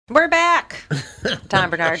We're back. Tom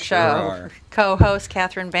Bernard Show. are. Co-host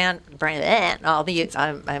Catherine Brandt.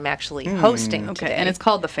 I'm actually hosting today. And it's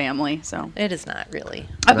called The Family, so. It is not really.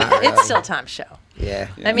 Not It's really. still Tom's show. Yeah.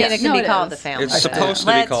 I mean, Yes. it can No, be it called is. The Family. It's but supposed to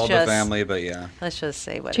be let's called just- The Family, but yeah. Let's just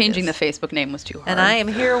say what Changing it the is. Facebook name was too hard. And I am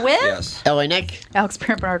here with, Yes. L.A. Nick. Alex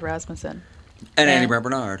Bernard Rasmussen. And Andy And- Brent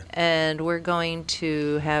Bernard. and we're going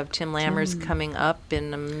to have Tim Lammers coming up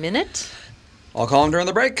in a minute. I'll call him during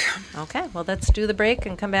the break. Okay, well, let's do the break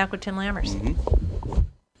and come back with Tim Lammers.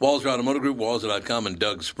 Walser Automotive Group, Walser.com, and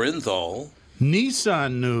Doug Sprinthal.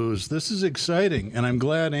 Nissan news. This is exciting, and I'm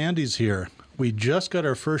glad Andy's here. We just got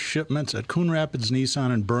our first shipments at Coon Rapids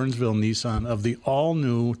Nissan and Burnsville Nissan of the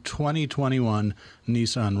all-new 2021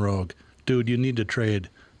 Nissan Rogue. Dude, you need to trade.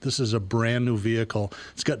 This is a brand new vehicle.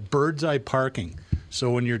 It's got bird's eye parking.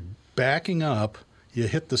 So when you're backing up, you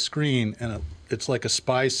hit the screen, and it's like a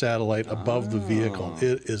spy satellite above the vehicle.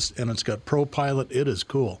 It is, and it's got ProPilot. It is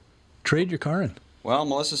cool. Trade your car in. Well,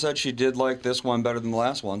 Melissa said she did like this one better than the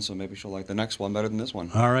last one, so maybe she'll like the next one better than this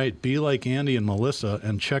one. All right, be like Andy and Melissa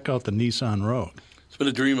and check out the Nissan Rogue. It's been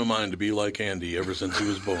a dream of mine to be like Andy ever since he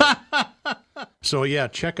was born. So, yeah,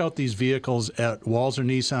 check out these vehicles at Walser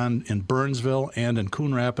Nissan in Burnsville and in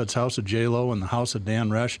Coon Rapids, House of J-Lo and the House of Dan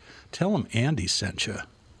Resch. Tell them Andy sent you.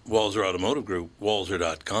 Walser Automotive Group,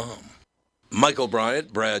 Walser.com. Michael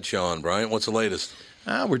Bryant, Bradshaw and Bryant, what's the latest?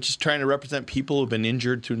 We're just trying to represent people who've been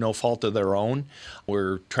injured through no fault of their own.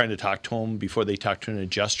 We're trying to talk to them before they talk to an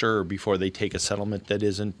adjuster or before they take a settlement that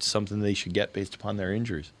isn't something they should get based upon their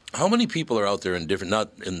injuries. How many people are out there in different, not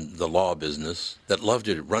in the law business, that love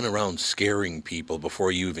to run around scaring people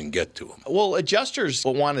before you even get to them? Well, adjusters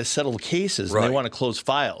want to settle cases and Right. they want to close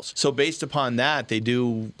files. So based upon that, they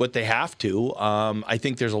do what they have to. I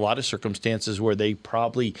think there's a lot of circumstances where they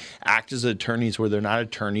probably act as attorneys where they're not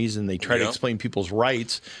attorneys and they try to Yeah. explain people's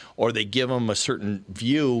rights or they give them a certain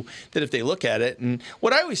view that if they look at it. And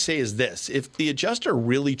what I always say is this, if the adjuster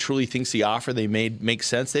really truly thinks the offer they made makes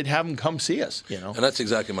sense, they'd have them come see us, you know. And that's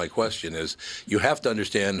exactly my question is, you have to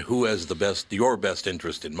understand who has your best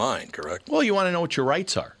interest in mind, correct? Well, you want to know what your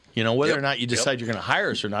rights are. You know, whether Yep. or not you Yep. decide you're going to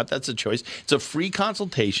hire us or not, that's a choice. It's a free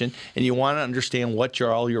consultation, and you want to understand what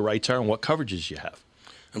all your rights are and what coverages you have.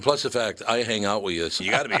 And plus the fact I hang out with you, so you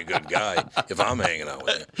got to be a good guy if I'm hanging out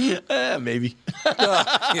with you. Maybe.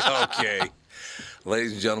 Yeah, okay.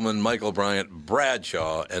 Ladies and gentlemen, Michael Bryant,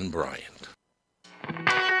 Bradshaw and Bryant.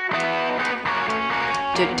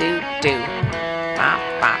 Do.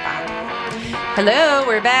 Hello,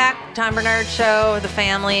 we're back. Tom Bernard Show, The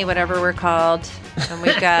Family, whatever we're called. And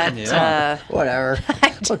we've got, Whatever.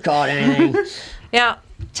 We'll call it anything. yeah,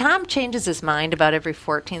 Tom changes his mind about every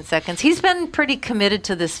 14 seconds. He's been pretty committed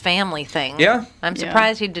to this family thing. Yeah. I'm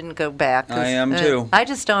surprised he didn't go back. 'cause, I am too. I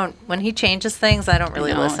just don't, when he changes things, I don't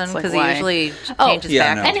really No, listen it's like, because why? he usually Oh, changes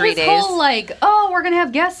yeah, back no. in And 3 his days. whole we're going to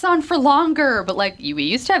have guests on for longer. But we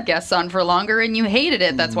used to have guests on for longer and you hated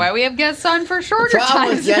it. That's why we have guests on for shorter Problem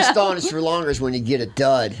with times. guest on is for longer is when you get a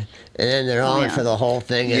dud, and then they're on Yeah. for the whole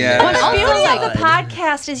thing. And Yeah. then Well, they're the beauty done. of the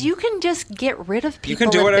podcast is you can just get rid of people. You can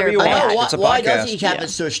do if whatever they're you I want. know, bad. why, It's a why does he podcast. have Yeah. it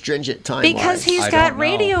so stringent time? Because he's I got don't know.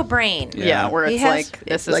 radio brain. Yeah, where He it's has- like,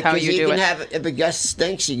 this is how 'cause you do can it. have if a guest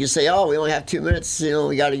stinks, you can say, "Oh, we only have 2 minutes.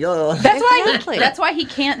 We got to go." Exactly. That's why he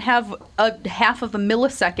can't have a half of a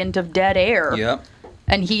millisecond of dead air. Yep.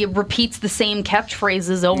 And he repeats the same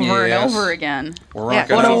catchphrases over Yes. and over again. We're Yeah. not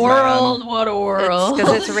gonna What a have world! What a world!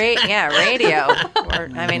 Because it's radio. Or,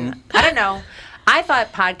 I mean, I don't know. I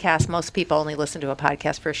thought podcasts, most people only listen to a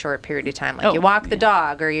podcast for a short period of time. Like Oh, you walk the yeah.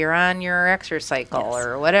 dog or you're on your exercise cycle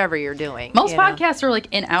or whatever you're doing. Most you know? podcasts are like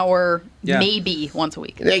an hour, Yeah. maybe once a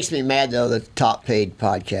week. It makes me mad though. The top paid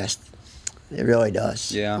podcast, it really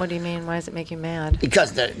does. Yeah. What do you mean? Why does it make you mad?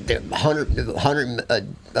 Because the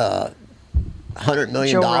 $100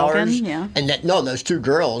 million, Joe Rogan, yeah. and those two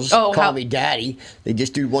girls Oh, call how- me daddy. They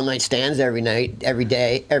just do one night stands every night, every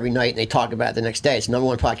night, and they talk about it the next day. It's the number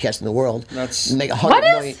one podcast in the world. That's- make $100 What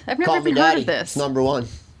is? million. I've never Call even me heard daddy. of this. It's number one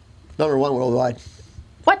worldwide.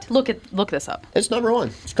 What? Look this up. It's number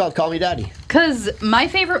one. It's called Call Me Daddy. Because my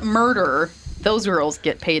favorite murder, those girls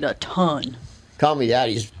get paid a ton. Call Me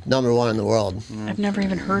Daddy's number one in the world. I've never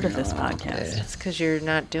even heard of this podcast. It's because you're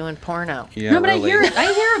not doing porno. Yeah, No, but really.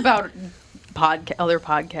 I hear about other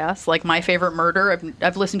podcasts, like My Favorite Murder.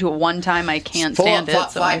 I've listened to it one time. I can't Full stand of it,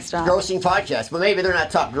 top so I five stopped. grossing podcasts, but maybe they're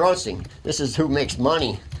not top grossing. This is who makes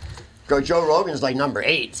money. Joe Rogan's like number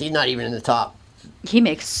 8. He's not even in the top. He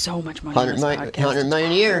makes so much money on this podcast. $100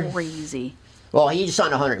 million a year. Crazy. Well, he just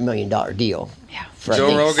signed a $100 million deal. Yeah. For, I Joe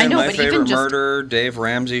think, I Rogan, know, My but even Favorite just- Murder, Dave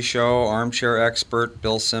Ramsey Show, Armchair Expert,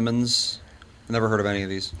 Bill Simmons. Never heard of any of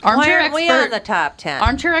these. Why Armchair aren't we on the Expert. top 10?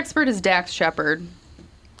 Armchair Expert is Dax Shepard.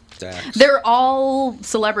 Stacks. They're all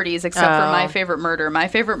celebrities except for Oh. My Favorite Murder. My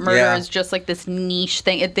Favorite Murder Yeah. is just like this niche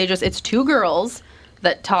thing. It's two girls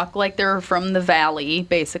that talk like they're from the valley,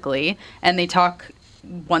 basically, and they talk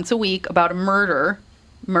once a week about a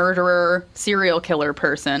murderer, serial killer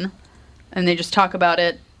person, and they just talk about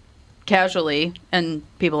it casually, and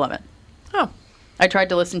people love it. Oh. I tried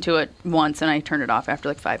to listen to it once, and I turned it off after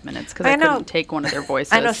like 5 minutes because I I know. couldn't take one of their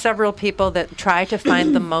voices. I know several people that try to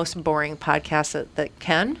find the most boring podcast that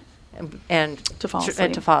can, and To fall and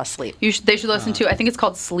asleep. to fall asleep. They should listen to. I think it's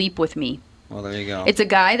called Sleep with Me. Well, there you go. It's a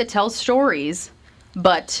guy that tells stories,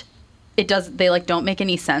 but they like don't make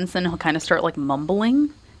any sense, and he'll kind of start like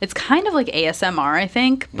mumbling. It's kind of like ASMR, I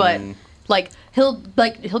think, but like he'll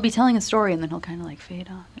be telling a story and then he'll kind of like fade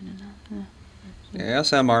off.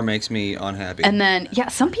 ASMR makes me unhappy. And then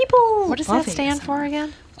some people. What does love that stand ASMR. for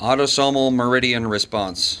again? Autosomal meridian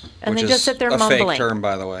response, And which they is just sit there a mumbling. fake term,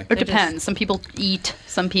 by the way. It depends. Some people eat.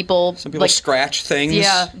 Some people like Scratch things.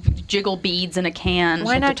 yeah, jiggle beads in a can.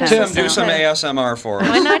 Why It not just depends. Tim, do listen some to- ASMR for us.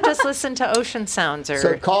 Why not just listen to ocean sounds or?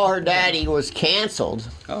 So Call Her Daddy was canceled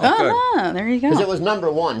Oh, good. Ah, there you go. because it was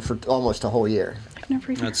 #1 for almost a whole year. I've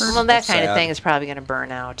never even That's- heard. well, that That's kind of sad. thing is probably going to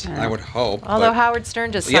burn out. I would hope. Although but Howard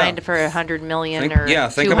Stern just Yeah. signed for 100 million think, or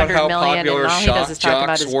think about 200 how million, popular and all he does shock is talk about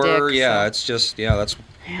jocks his were. dick. Yeah, so. it's just that's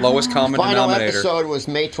lowest common Final denominator. episode was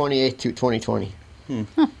May 28th, 2020.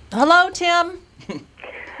 Hello, Tim.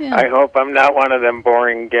 I hope I'm not one of them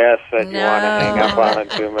boring guests that you want to hang up No. on in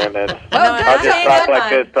 2 minutes. Well, I'll just hang talk on. like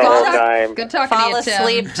this the whole time. Good talking Fall to you, Tim.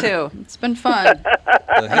 asleep too. It's been fun.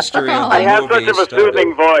 The history of the I have such movie of a started.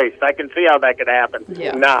 soothing voice. I can see how that could happen.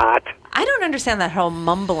 Yeah. Not. I don't understand that whole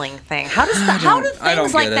mumbling thing. How do I don't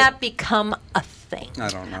things like get it. that become a thing? I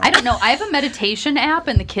don't know. I don't know. I have a meditation app,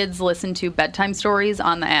 and the kids listen to bedtime stories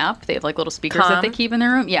on the app. They have like little speakers that they Calm? keep in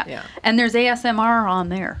their room. Yeah. Yeah. And there's ASMR on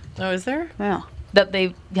there. Oh, is there? Yeah. That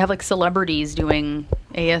they have like celebrities doing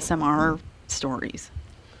ASMR stories.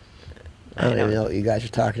 I don't even know what you guys are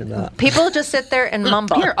talking about. People just sit there and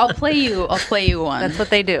mumble. Here, I'll play you one. That's what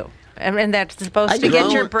they do. And that's supposed to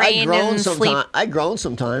get your brain in sleep. I groan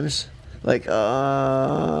sometimes. Like,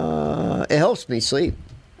 it helps me sleep.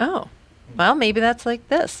 Oh. Well, maybe that's like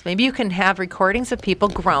this. Maybe you can have recordings of people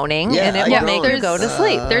groaning, Yeah, and it I will make you groan. go to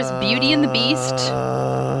sleep. There's Beauty and the Beast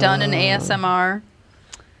done in ASMR.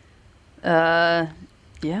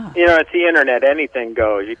 Yeah. You know, it's the internet. Anything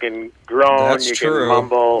goes. You can groan. That's you true. can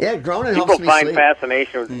mumble. Yeah, groaning People helps me find sleep.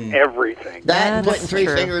 fascination with everything. That and That's putting 3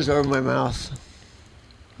 true. fingers over my mouth.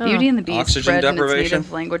 Beauty and the Beast Oxygen read in its deprivation?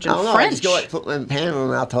 native language I in don't know. I French. just go like, put my hand over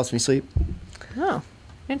my mouth, helps me sleep. Oh,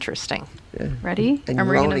 interesting. Ready? And And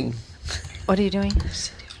we're gonna- groaning. What are you doing?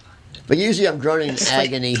 But usually I'm groaning in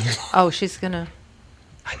agony. Oh, she's going to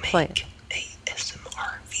play it.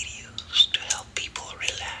 ASMR videos to help people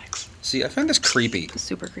relax, See, I find this creepy.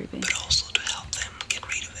 Super creepy. but also to help them get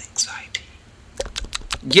rid of anxiety.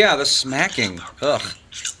 Yeah, the smacking. Ugh.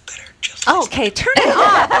 Feel better just Oh, okay, turn it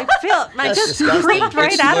off. I feel I That's just disgusting. creeped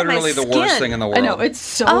right It's out of my literally skin. the worst thing in the world. I know it's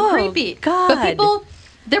so Oh, creepy. God.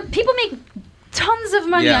 But people make tons of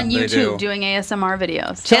money Yeah, on they YouTube do. doing ASMR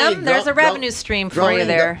videos. Tell Tim, you, there's a groan- revenue stream for you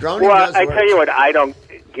there. Groaning Well, does I work. tell you what I don't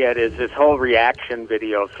get is this whole reaction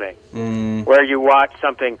video thing, Mm. where you watch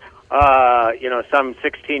something. Some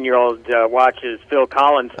 16-year-old watches Phil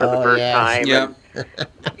Collins for the Oh, first yeah. time. Yeah.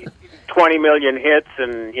 And 20 million hits,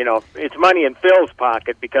 and it's money in Phil's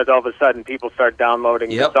pocket because all of a sudden people start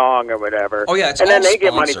downloading Yep. the song or whatever. Oh, yeah, it's and then all they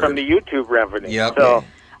get money from sponsored. the YouTube revenue. Yep. So,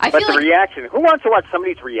 I but feel the like reaction. Who wants to watch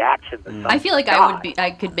somebody's reaction to something? I feel like God.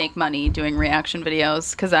 I could make money doing reaction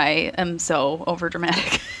videos because I am so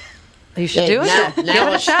overdramatic. You should Hey, do it. Give it a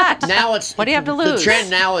it's- shot. Now it's What do you have to lose? The trend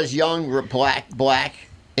now is young black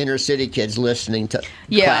inner city kids listening to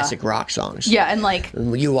Yeah. classic rock songs. Yeah, and like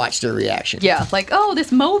And you watch their reaction. yeah, like oh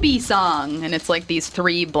this Moby song, and it's like these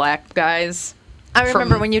 3 black guys. I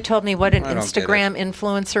remember from- when you told me what an I don't get Instagram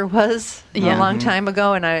influencer was Yeah. a long time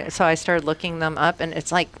ago, and I started looking them up, and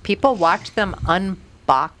it's like people watch them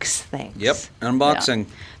unbox things. Yep. Unboxing.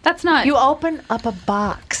 That's not. You open up a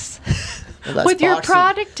box Well, that's with your Boxing-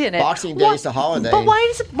 product in it. Boxing Day is the holiday. But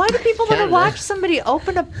why do people want to Canada. watch somebody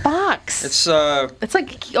open a box? It's It's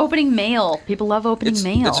like opening mail. People love opening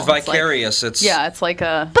mail. it's like- vicarious. It's yeah, it's like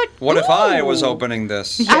a. but What if I ooh. was opening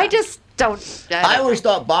this? I just don't. I always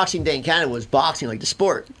thought Boxing Day in Canada was boxing, like the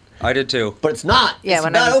sport. I did too. But it's not. Yeah, it's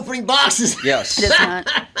when I about was- opening boxes. Yes. It is not.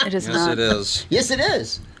 It is Yes, not. it is. Yes, it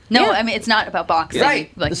is. No, Yeah. I mean it's not about boxing. Right.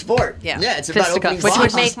 Like the sport. Yeah. Yeah, it's about Fisticuffs. opening which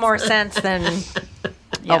boxes. would make more sense than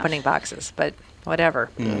Yeah. opening boxes, but whatever.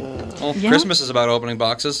 Well, Yeah. Christmas is about opening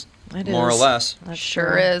boxes, It more is. or less. That's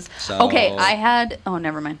Sure true. is. So- Okay, I had. Oh,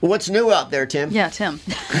 never mind. What's new out there, Tim? Yeah, Tim.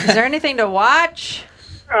 Is there anything to watch?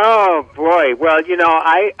 Oh boy! Well,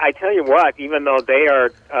 I tell you what. Even though they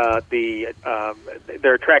are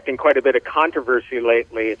they're attracting quite a bit of controversy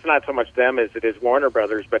lately. It's not so much them as it is Warner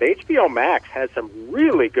Brothers, but HBO Max has some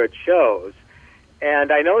really good shows.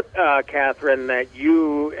 And I know, Catherine, that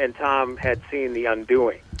you and Tom had seen The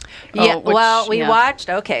Undoing. Yeah, we watched.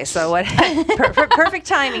 Okay, so what? Perfect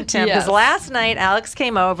timing, Tim. Because Yes. last night Alex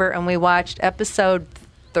came over and we watched episode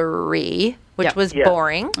 3, which was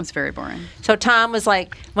boring. It was very boring. So Tom was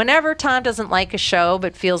like, whenever Tom doesn't like a show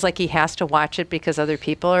but feels like he has to watch it because other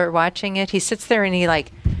people are watching it, he sits there and he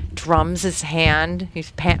like drums his hand. He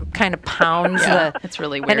kind of pounds It's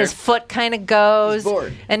really weird. and his foot kind of goes. He's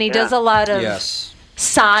bored. And he does a lot of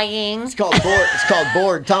sighing. It's called bored. It's called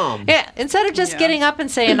bored Tom. Yeah, instead of just getting up and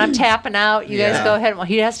saying, I'm tapping out, you guys go ahead. Well,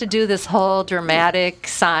 he has to do this whole dramatic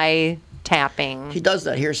sigh tapping. He does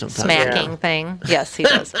that here sometimes. Smacking thing. Yes, he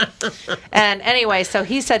does. And anyway, so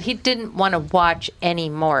he said he didn't want to watch any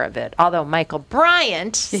more of it. Although Michael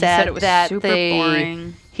Bryant said it was that super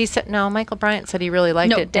boring. He said, no, Michael Bryant said he really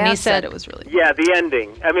liked it. Dad And he said it was really boring. Yeah, the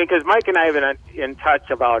ending. I mean, because Mike and I have been in touch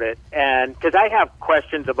about it, and because I have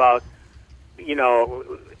questions about,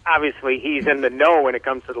 obviously he's in the know when it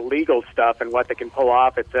comes to the legal stuff and what they can pull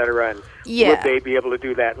off, et cetera, and would they be able to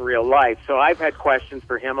do that in real life? So I've had questions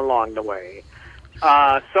for him along the way.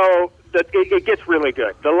 It gets really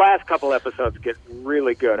good. The last couple episodes get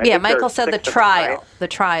really good. I think Michael there's said the 6 of them, right? trial. The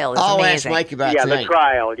trial is I'll amazing. ask Mike about Yeah, tonight. the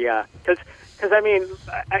trial, yeah. Because I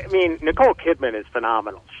mean, Nicole Kidman is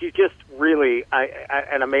phenomenal. She's just really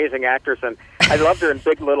an amazing actress, and I loved her in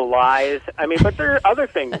Big Little Lies. I mean, but there are other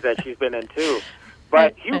things that she's been in too.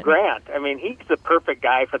 But Hugh Grant, I mean, he's the perfect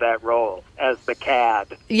guy for that role as the cad.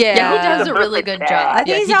 Yeah, Yeah, he does The a really perfect good cad. job. I think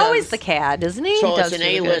Yeah, he's he always does. the cad, isn't he? So He it's does an do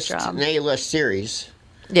a good A-list, job. an A-list series.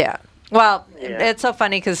 Yeah. Well, Yeah. it's so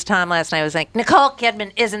funny because Tom last night was like, Nicole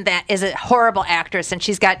Kidman is a horrible actress and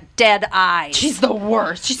she's got dead eyes. She's the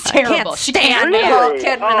worst. She's I terrible. can't She stand can't Nicole Really?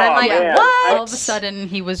 Kidman. Oh, I'm like, man. what? All of a sudden,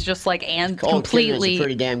 he was just like Nicole Kidman's a completely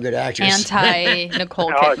pretty damn good actress. anti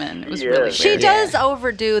Nicole Oh, Kidman. It was she really is. She weird. does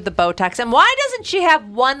overdo the Botox. And why doesn't she have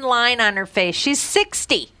one line on her face? She's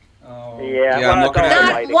 60. Yeah, Yeah, I'm looking at her.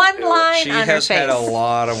 Not lighting, one too. line She on has her face. had a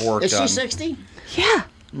lot of work Is done. she 60? Yeah.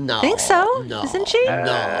 No. Think so? No. Isn't she?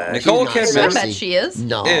 No. Nicole she's Kidman- not I bet 60. she is.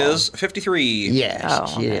 No. Is 53. Yes, Oh,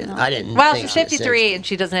 she is. I didn't Well, think she's she was 53 60. and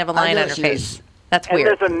she doesn't have a line know on her she face. was- That's And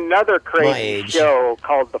weird. there's another My crazy age. show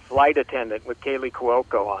called The Flight Attendant with Kaylee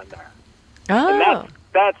Cuoco on there. And Oh.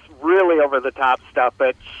 that's really over the top stuff,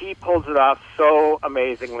 but she pulls it off so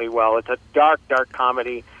amazingly well. It's a dark, dark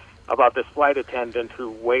comedy about this flight attendant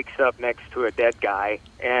who wakes up next to a dead guy,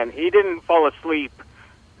 and he didn't fall asleep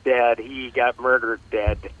dead. He got murdered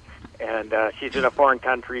dead. And she's in a foreign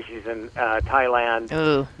country. She's in Thailand.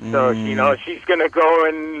 Ooh. So, she's going to go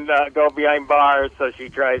and go behind bars, so she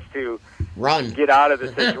tries to Run. get out of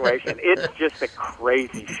the situation. It's just a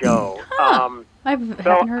crazy show. I haven't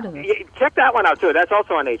heard of this. Check that one out, too. That's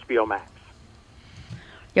also on HBO Max.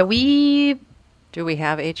 Yeah, we. Do we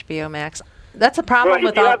have HBO Max? That's a Well, problem if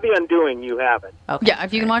with you all. have The Undoing, you have it. Okay. Yeah,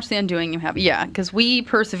 if you can watch The Undoing, you have. Yeah, because we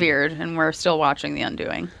persevered and we're still watching The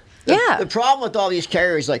Undoing. Yeah. The problem with all these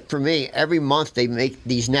carriers, like for me, every month they make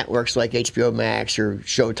these networks like HBO Max or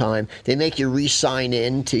Showtime, they make you re-sign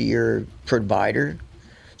in to your provider.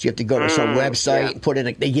 So you have to go to some website and put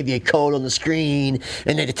in they give you a code on the screen,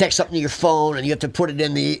 and then they text something to your phone, and you have to put it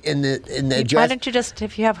in the Why address. don't you just,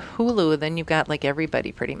 if you have Hulu, then you've got like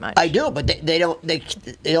everybody pretty much. I do, but they don't.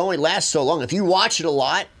 They only last so long. If you watch it a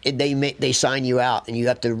lot, they sign you out, and you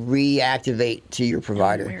have to reactivate to your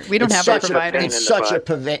provider. We don't It's have a such provider. It's such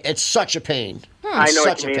it's such a pain. I know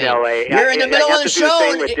what Such you a mean, pain. L.A. You're in the middle I of have the to do show.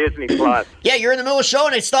 same and with it- Disney Plus. Yeah, you're in the middle of the show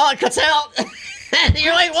and it cuts out.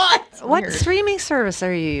 You're like, what? What streaming service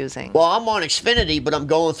are you using? Well, I'm on Xfinity, but I'm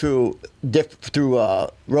going through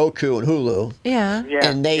Roku and Hulu, Yeah. Yeah,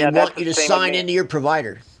 and they that's want the you to same sign with me. into your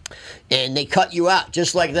provider, and they cut you out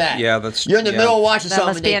just like that. Yeah, that's- You're in the yeah. middle of watching That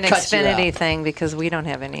something, must be an and they cut you Xfinity out. thing because we don't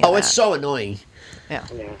have any Oh, of it's that. so annoying. Yeah.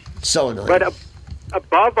 Yeah. So annoying. But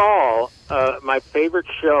above all, my favorite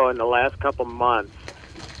show in the last couple months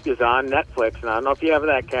is on Netflix. And I don't know if you have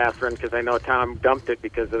that, Catherine, because I know Tom dumped it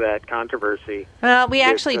because of that controversy. Well, we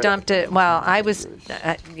actually It's, dumped it. Well, I was,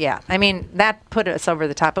 yeah. I mean, that put us over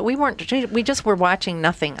the top. But we weren't. We just were watching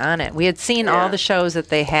nothing on it. We had seen all Yeah. the shows that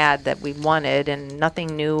they had that we wanted, and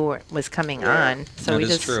nothing new was coming on. So That we is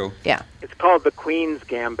just, true. yeah. It's called The Queen's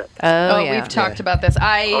Gambit. Oh, Oh, yeah. we've talked about this.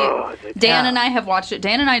 Oh, is it- Dan Yeah. and I have watched it.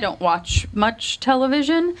 Dan and I don't watch much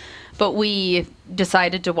television, but we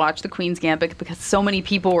decided to watch The Queen's Gambit because so many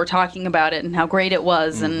people were talking about it and how great it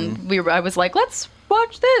was, and I was like, let's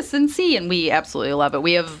watch this and see, and we absolutely love it.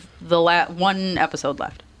 We have one episode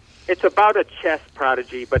left. It's about a chess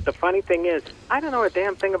prodigy, but the funny thing is, I don't know a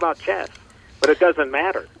damn thing about chess, but it doesn't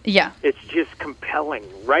matter. Yeah. It's just compelling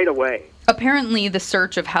right away. Apparently, the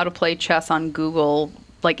search of how to play chess on Google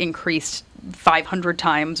increased 500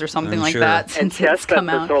 times or something I'm like sure. that And since chess it's come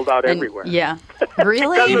sets are out. sold out And- everywhere. Yeah.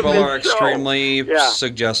 Really? People this are show. extremely Yeah.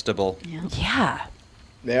 suggestible. Yeah.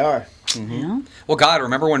 They are. Yeah. Well, God,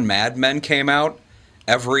 remember when Mad Men came out?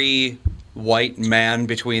 Every white man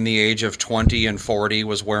between the age of 20 and 40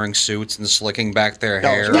 was wearing suits and slicking back their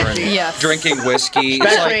hair and Yes. drinking whiskey. It's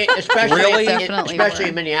Especially, like, especially, really? Definitely especially were.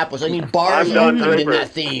 in Minneapolis. I mean, bars I'm Don opened in Draper.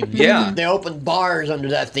 that theme. Yeah. They opened bars under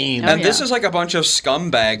that theme. Oh, And this yeah. is like a bunch of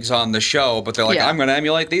scumbags on the show, but they're like, Yeah. I'm going to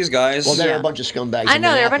emulate these guys. Well, there Yeah. are a bunch of scumbags. I in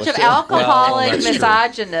know, they're a bunch of Minneapolis, too. alcoholic that's true.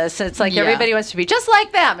 misogynists. It's like Yeah. everybody wants to be just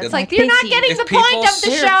like them. It's like, you're not Busy. getting If the people point of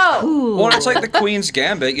the say- show. Well, it's like the Queen's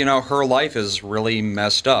Gambit. You know, her life is really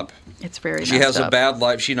messed up. It's very She messed has a up. bad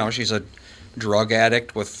life. She's a drug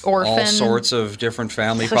addict with all Orphan. sorts of different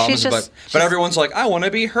family So problems. she's just- But everyone's like, I want to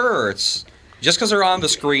be her. It's just because they're on the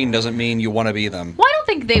screen doesn't mean you want to be them. Well, I don't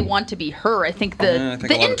think they want to be her. I think I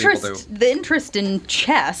think a lot of people the interest in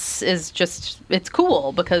chess is just it's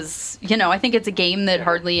cool because I think it's a game that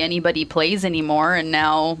hardly anybody plays anymore, and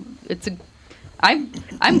now it's a.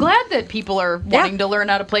 I'm glad that people are wanting to learn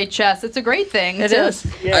how to play chess. It's a great thing. It is.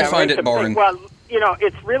 Yeah, I find right, it boring. Well,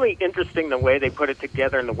 it's really interesting the way they put it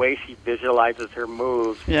together and the way she visualizes her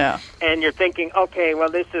moves. Yeah. And you're thinking, okay, well,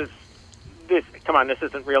 this. Come on, this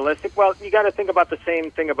isn't realistic. Well, you got to think about the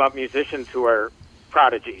same thing about musicians who are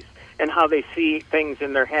prodigies and how they see things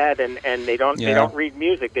in their head and they don't read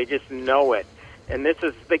music. They just know it. And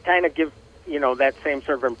they kind of give that same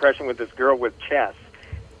sort of impression with this girl with chess.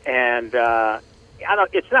 And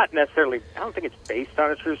it's not necessarily. I don't think it's based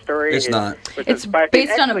on a true story. It's not. It's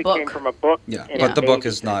based on a actually book. Came from a book. Yeah, in but the the book 80s,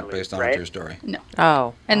 is I not believe, based on right? a true story. No.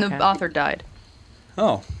 Oh. And okay. the author died,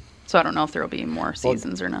 Oh, so I don't know if there will be more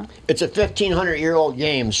seasons or not. It's a 1,500-year-old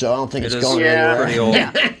game, so I don't think it it's is going Yeah. anywhere. pretty old.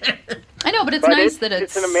 Yeah. I know, but it's But nice that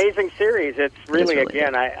it's an amazing series. It's really, really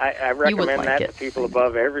again, good. I You would recommend like that it. to people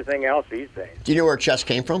above everything else these days. Do you know where chess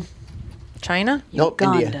came from? China? Nope,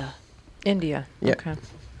 India. Uganda. India. Yeah. Okay.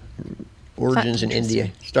 Origins in India.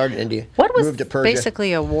 Started in India. What was Moved to Persia.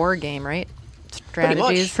 Basically a war game, right? Pretty much,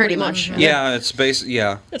 Strategies. pretty much. Yeah, it's based.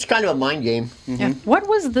 Yeah, It's kind of a mind game. Yeah. What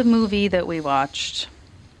was the movie that we watched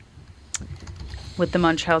with the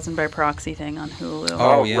Munchausen by proxy thing on Hulu?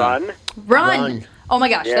 Oh, yeah. Run. Run! Oh my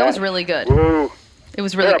gosh, that Yeah. was really good. Ooh, It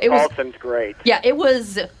was really. Sarah It was. Paulson's great. Yeah, it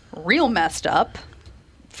was real messed up,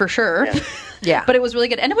 for sure. Yeah. Yeah. But it was really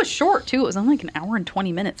good, and it was short too. It was only like an hour and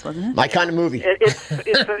 20 minutes, wasn't it? My kind of movie. It's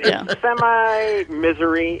Yeah.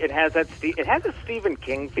 semi-misery. It has a Stephen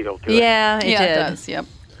King feel to it. Yeah, it yeah, did. it does. Yep.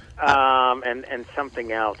 And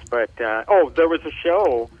something else. But there was a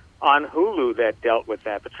show on Hulu that dealt with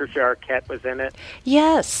that. Patricia Arquette was in it.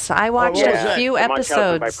 Yes, I watched what was a that? few The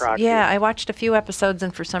Munchausen by episodes. proxy. Yeah, I watched a few episodes,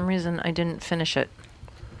 and for some reason, I didn't finish it.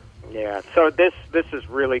 Yeah. So this is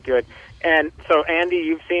really good. And so Andy,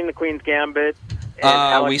 you've seen The Queen's Gambit. And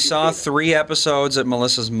Alex, we you've saw seen it. 3 episodes at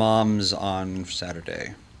Melissa's mom's on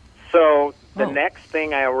Saturday. So the Oh. next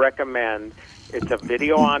thing I'll recommend, it's a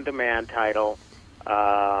video on demand title.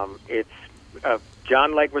 It's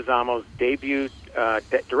John Leguizamo's debut,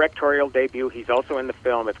 directorial debut. He's also in the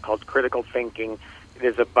film. It's called Critical Thinking. It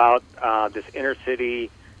is about this inner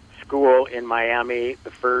city school in Miami,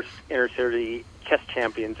 the first inner city chess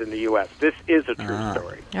champions in the U.S. This is a true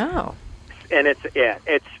story, Oh. and it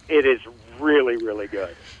is really, really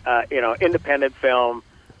good. Independent film.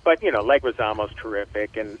 But, Leguizamo's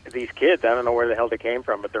terrific, and these kids, I don't know where the hell they came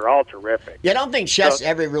from, but they're all terrific. Yeah, I don't think chess So-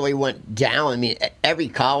 ever really went down. I mean, every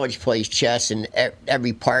college plays chess, and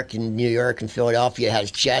every park in New York and Philadelphia has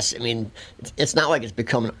chess. I mean, it's not like it's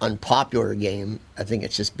become an unpopular game. I think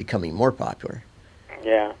it's just becoming more popular.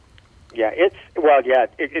 Yeah. Yeah,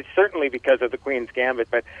 it's certainly because of the Queen's Gambit,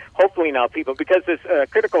 but hopefully now people, because this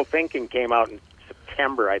Critical Thinking came out in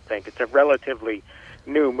September, I think. It's a relatively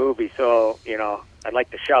new movie, so, I'd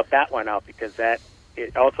like to shout that one out because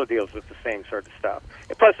it also deals with the same sort of stuff.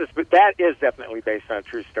 And plus, that is definitely based on a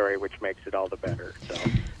true story, which makes it all the better. So,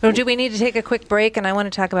 Well, do we need to take a quick break? And I want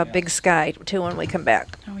to talk about Big Sky, too, when we come back.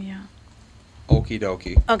 Oh yeah. Okie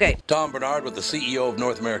dokie. Okay. Tom Bernard with the CEO of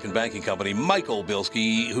North American Banking Company, Michael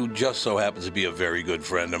Bilski, who just so happens to be a very good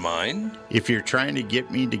friend of mine. If you're trying to get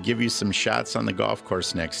me to give you some shots on the golf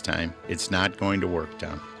course next time, it's not going to work,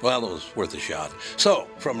 Tom. Well, it was worth a shot. So,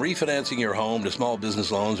 from refinancing your home to small business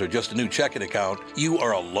loans or just a new checking account, you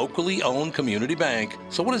are a locally owned community bank.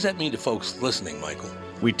 So what does that mean to folks listening, Michael?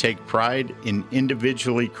 We take pride in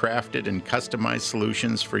individually crafted and customized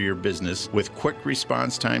solutions for your business with quick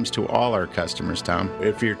response times to all our customers, Tom.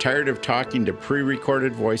 If you're tired of talking to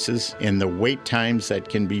pre-recorded voices and the wait times that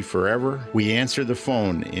can be forever, we answer the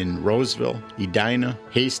phone in Roseville, Edina,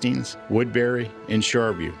 Hastings, Woodbury, and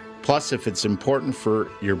Shoreview. Plus, if it's important for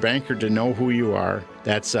your banker to know who you are,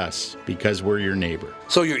 that's us, because we're your neighbor.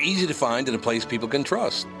 So you're easy to find and a place people can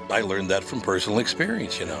trust. I learned that from personal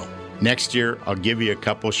experience, you know. Next year, I'll give you a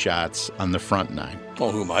couple shots on the front nine.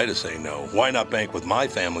 Well, who am I to say no? Why not bank with my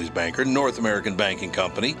family's banker, North American Banking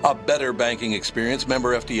Company, a better banking experience,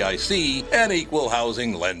 member FDIC, and equal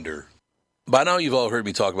housing lender? By now, you've all heard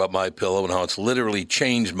me talk about MyPillow and how it's literally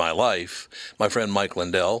changed my life. My friend Mike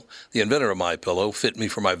Lindell, the inventor of MyPillow, fit me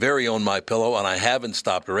for my very own MyPillow, and I haven't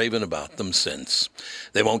stopped raving about them since.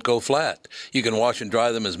 They won't go flat. You can wash and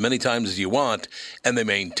dry them as many times as you want, and they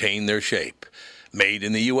maintain their shape. Made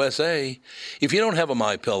in the USA. If you don't have a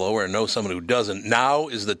MyPillow or know someone who doesn't, now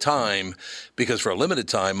is the time, because for a limited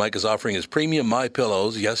time, Mike is offering his premium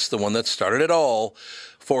MyPillows, yes, the one that started it all,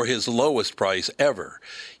 for his lowest price ever.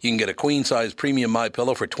 You can get a queen-size premium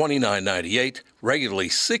MyPillow for $29.98, regularly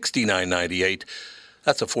 $69.98.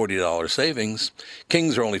 That's a $40 savings.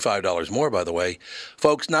 Kings are only $5 more, by the way.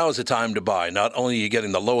 Folks, now is the time to buy. Not only are you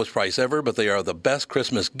getting the lowest price ever, but they are the best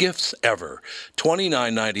Christmas gifts ever.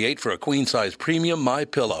 $29.98 for a queen-size premium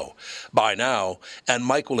MyPillow. Buy now, and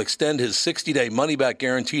Mike will extend his 60-day money-back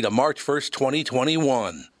guarantee to March 1st,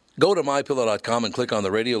 2021. Go to MyPillow.com and click on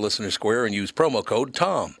the radio listener square and use promo code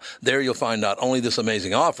TOM. There you'll find not only this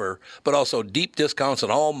amazing offer, but also deep discounts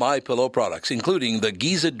on all MyPillow products, including the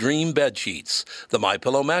Giza Dream bed sheets, the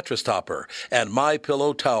MyPillow mattress topper, and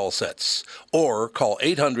MyPillow towel sets. Or call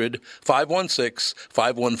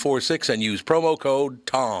 800-516-5146 and use promo code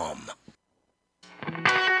TOM.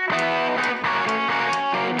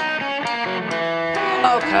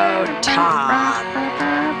 Oh, code TOM.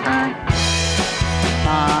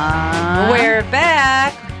 We're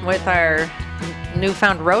back with our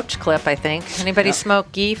newfound roach clip, I think. Anybody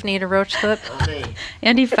smoke geef, need a roach clip?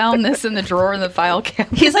 Andy found this in the drawer in the file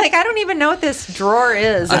cabinet. He's like, I don't even know what this drawer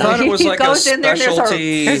is. I thought it was like a goes in there,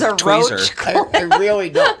 specialty there's a tweezer. roach clip. I really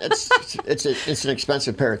don't. It's an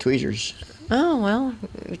expensive pair of tweezers. Oh, well,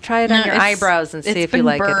 try it on your eyebrows and see if you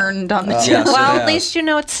like it. It's been burned on the Yes, tip. it Well, at has. least you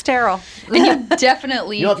know it's sterile. And you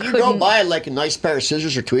definitely You know, if you couldn't. go buy like a nice pair of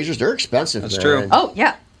scissors or tweezers, they're expensive. That's man. true. Oh,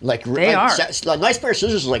 yeah. Like They are. A nice pair of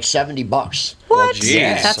scissors is like $70. What? geez,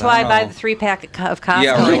 That's I why I don't buy know. the 3-pack of Costco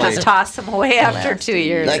Yeah, and really. just toss them away after 2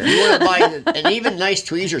 years. Like you want to buy and even nice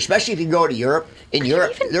tweezers, especially if you go to Europe. In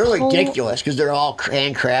Europe, they're ridiculous because they're all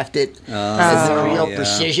handcrafted. They're real yeah.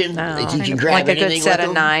 precision. No. Like you can grab like a anything good set with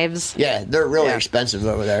of them. knives. Yeah, they're really Yeah. expensive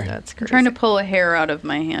over there. That's I'm crazy. trying to pull a hair out of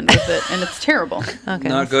my hand with it, and it's terrible. Okay,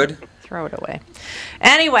 Not good. throw it away.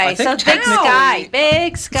 Anyway, I think so Big technically- Sky.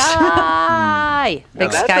 Big Sky. Now,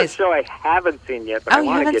 Big that's Sky's. a show I haven't seen yet, but Oh, I you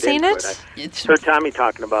want to haven't get seen into it? I It's heard Tommy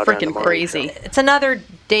talking about it on the freaking morning crazy. show. It's another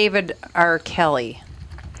David R. Kelly.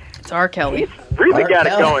 It's R. Kelly. Really Art got it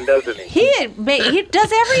Kelly. going, doesn't he? He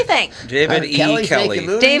does everything. David E. Kelly's Kelly. making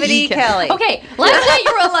movies. David E. Kelly. Okay, last night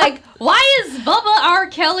you were like, why is Bubba R.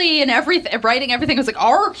 Kelly and everything writing everything? I was like,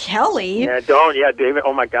 R. Kelly? Yeah, David.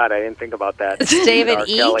 Oh my God, I didn't think about that. It's David R.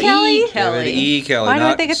 E. Kelly. Kelly. David E. Kelly. Why do I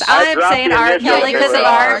not- think it's? I I'm dropped saying the R. initial Kelly because of before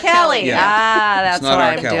R. R. Kelly. Yeah. That's not why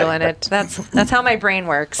R. I'm Kelly. doing it. That's how my brain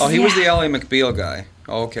works. Oh, he was the Ally McBeal guy.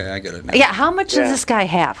 Okay, I get it now. Yeah. How much does Yeah. this guy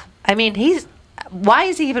have? I mean, why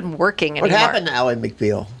is he even working What anymore? happened to Alan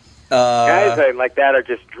McBeal? Guys like that are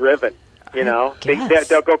just driven. You know, guess.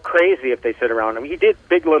 they'll go crazy if they sit around him. He did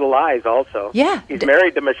Big Little Lies also. Yeah. He's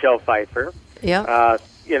married to Michelle Pfeiffer. Yeah.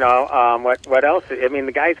 What else? I mean,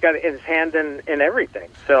 the guy's got his hand in everything.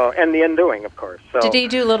 So, and The Undoing, of course. So Did he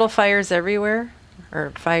do Little Fires Everywhere?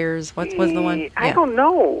 Or Fires? What was the one? I don't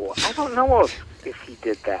know. I don't know if he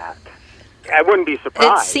did that. I wouldn't be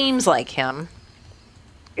surprised. It seems like him.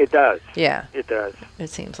 It does. Yeah. It does. It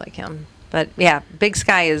seems like him. But yeah, Big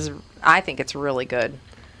Sky is. I think it's really good.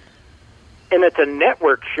 And it's a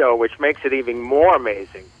network show, which makes it even more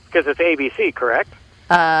amazing because it's ABC, correct?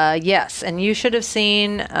 Yes, and you should have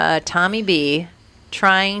seen Tommy B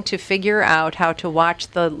trying to figure out how to watch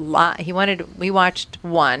we watched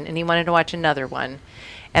one, and he wanted to watch another one,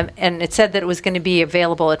 and it said that it was going to be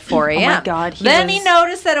available at 4 a.m. Oh my God, Then he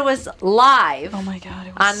noticed that it was live. Oh my God,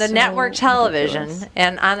 it was on the so network television, ridiculous.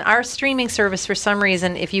 and on our streaming service. For some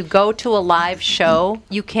reason, if you go to a live show,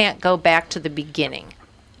 you can't go back to the beginning.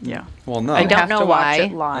 Yeah. Well, no. I don't know why.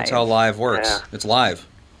 That's how live works. Yeah. It's live.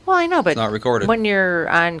 Well, I know, but It's not recorded. when you're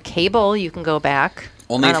on cable, you can go back.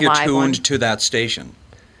 Only on if a you're live tuned one. to that station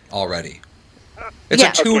already. It's Yeah.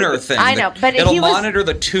 a tuner Okay, thing. I know, but it'll he was- monitor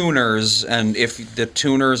the tuners, and if the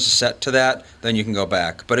tuner's set to that, then you can go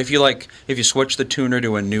back. But if you switch the tuner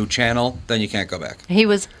to a new channel, then you can't go back. He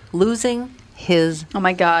was losing his Oh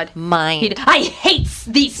my God. mind. I hate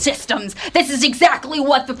these systems. This is exactly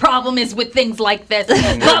what the problem is with things like this.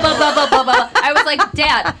 Blah, blah, blah, blah, blah, blah. I was like,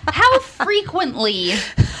 Dad, how frequently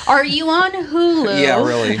are you on Hulu? Yeah,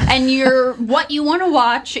 really. And what you want to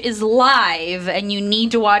watch is live, and you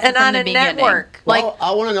need to watch And it from on the a beginning. network. Like, Well,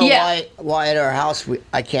 I want to know yeah. why at our house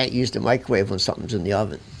I can't use the microwave when something's in the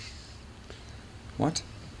oven. What?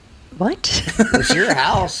 What? It's your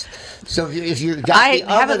house, so if you got I the oven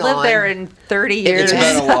haven't lived on, there in 30 years. It's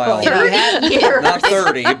been a while. If you had, years. Not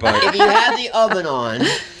 30, but if you had the oven on,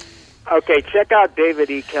 Okay, check out David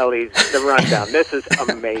E. Kelly's The Rundown. This is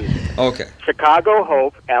amazing. okay. Chicago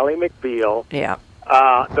Hope, Ally McBeal, Yeah.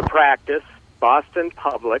 The Practice, Boston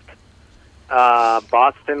Public,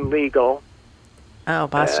 Boston Legal, Oh,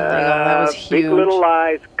 Boston Legal. That was huge. Big Little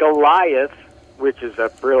Lies, Goliath, which is a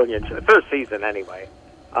brilliant show. First season, anyway,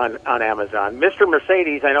 on Amazon. Mr.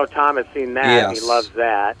 Mercedes, I know Tom has seen that. Yes. He loves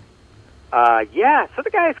that. Yeah, so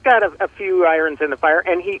the guy's got a few irons in the fire.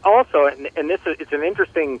 And he also, and it's an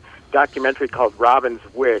interesting documentary called Robin's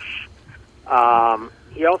Wish.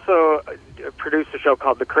 He also produced a show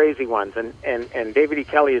called The Crazy Ones. And David E.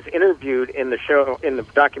 Kelly is interviewed in the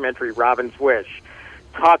documentary Robin's Wish,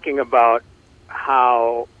 talking about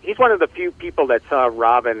how he's one of the few people that saw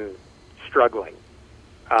Robin struggling,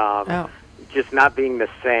 just not being the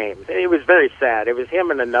same. It was very sad. It was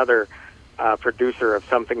him and another producer of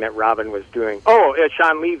something that Robin was doing. Oh,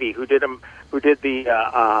 Sean Levy, who did the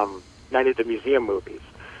Night at the Museum movies.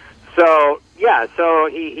 So yeah, so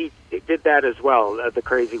he did that as well, The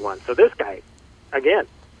Crazy One. So this guy, again,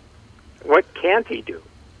 what can't he do?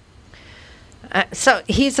 So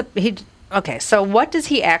okay. So what does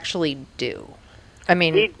he actually do? I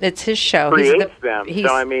mean, it's his show. Creates them.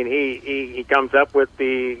 So I mean, he comes up with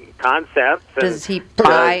the concepts. Does he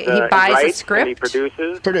buys he buys a writes, script? And he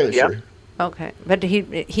produces. producer. Yep. Okay, but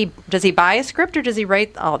he does he buy a script or does he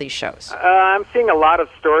write all these shows? I'm seeing a lot of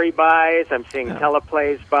story buys. I'm seeing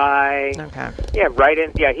teleplays buy. Okay. Yeah,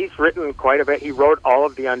 writing. Yeah, he's written quite a bit. He wrote all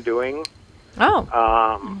of The Undoing.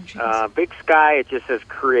 Oh. Big Sky, it just says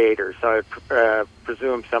creator, so I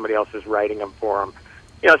presume somebody else is writing them for him.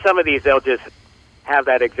 You know, some of these they'll just have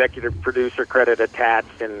that executive producer credit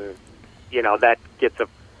attached, and you know that gets a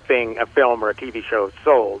film or a TV show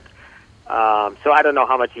sold. So I don't know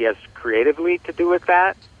how much he has creatively to do with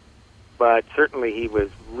that, but certainly he was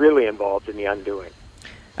really involved in The Undoing.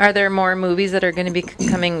 Are there more movies that are going to be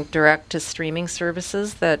coming direct to streaming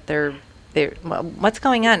services that they're well, what's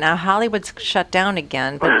going on now? Hollywood's shut down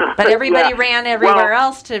again, but everybody Yeah. ran everywhere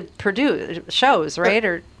else to produce shows, right?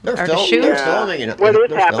 Or to shoot. They're filming it. What is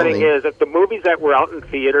They're happening filming. is that the movies that were out in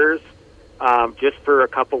theaters just for a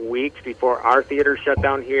couple weeks before our theater shut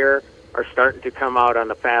down here are starting to come out on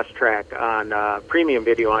the fast track on premium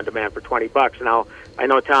video on demand for $20. Now, I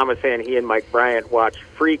know Tom was saying he and Mike Bryant watched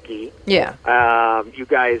Freaky. Yeah. You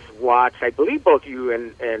guys watched, I believe both you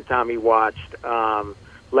and Tommy watched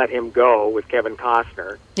Let Him Go with Kevin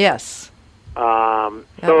Costner. Yes. So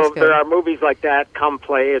was good. there are movies like that. Come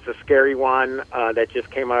Play is a scary one that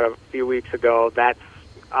just came out a few weeks ago. That's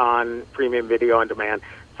on premium video on demand.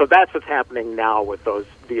 So that's what's happening now with those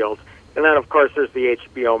deals. And then, of course, there's the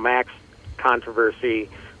HBO Max controversy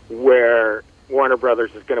where Warner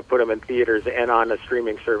Brothers is going to put them in theaters and on a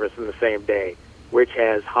streaming service in the same day, which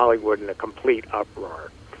has Hollywood in a complete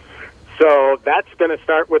uproar. So that's going to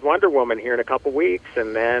start with Wonder Woman here in a couple weeks,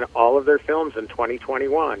 and then all of their films in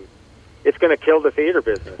 2021. It's going to kill the theater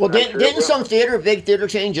business. Well, I'm sure it didn't will. some big theater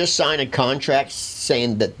chain just sign a contract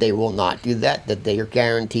saying that they will not do that they are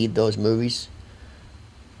guaranteed those movies?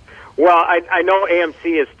 Well, I know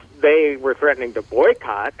AMC they were threatening to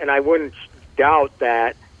boycott, and I wouldn't doubt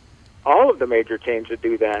that all of the major chains would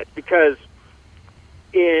do that because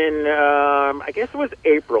in, I guess it was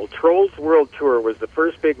April, Trolls World Tour was the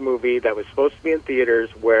first big movie that was supposed to be in theaters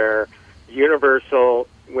where Universal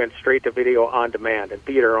went straight to video on demand, and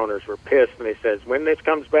theater owners were pissed, and they said, when this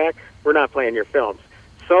comes back, we're not playing your films.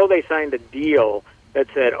 So they signed a deal that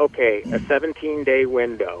said, okay, a 17-day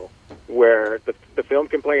window where the film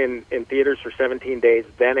can play in theaters for 17 days,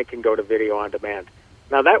 then it can go to video on demand.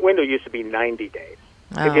 Now, that window used to be 90 days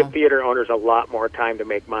to Oh. give theater owners a lot more time to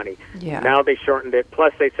make money. Yeah. Now they shortened it,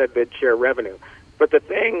 plus they said they'd share revenue. But the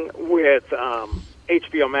thing with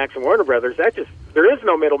HBO Max and Warner Brothers, there is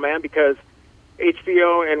no middleman because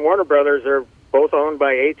HBO and Warner Brothers are both owned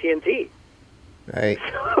by AT&T. Right.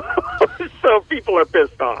 So people are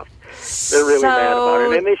pissed off. They're really mad about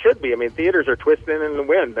So- it, and they should be. I mean, theaters are twisting in the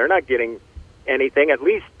wind. They're not getting anything. At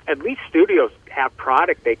least studios have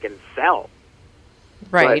product they can sell.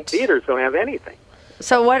 Right. But theaters don't have anything.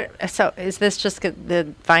 So is this just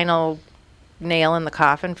the final nail in the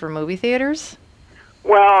coffin for movie theaters?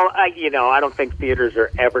 Well, I don't think theaters are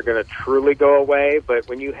ever going to truly go away. But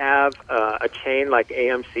when you have a chain like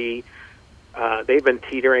AMC, they've been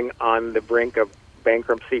teetering on the brink of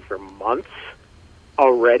bankruptcy for months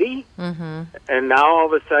already. Mm-hmm. And now all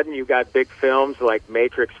of a sudden you got big films like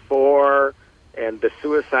Matrix 4 and The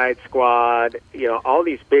Suicide Squad, all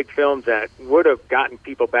these big films that would have gotten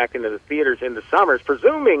people back into the theaters in the summers,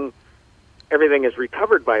 presuming everything is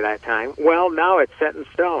recovered by that time. Well, now it's set in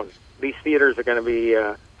stone. These theaters are going to be,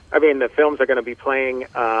 the films are going to be playing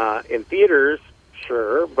in theaters,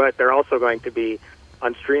 sure, but they're also going to be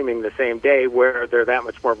on streaming the same day where they're that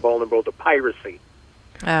much more vulnerable to piracy.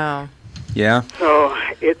 Oh. Yeah. So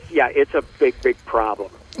it's a big, big problem.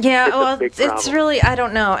 Yeah, It's a well, big it's problem. really, I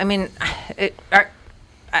don't know. I mean,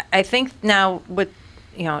 I think now with,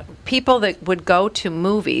 people that would go to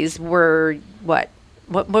movies were what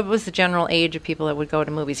was the general age of people that would go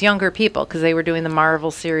to movies? Younger people, because they were doing the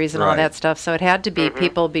Marvel series and all Right. that stuff. So it had to be Mm-hmm.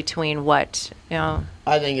 people between what,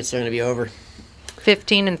 I think it's going to be over.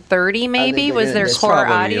 15 and 30 maybe they're was gonna their miss core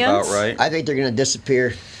Probably audience. about right. I think they're going to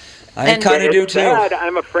disappear. I And- kind of do It's too. sad.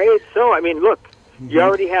 I'm afraid so. I mean, look, you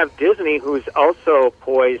already have Disney, who's also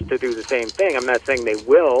poised to do the same thing. I'm not saying they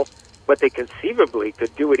will, but they conceivably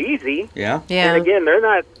could do it easy. Yeah. Yeah. And again,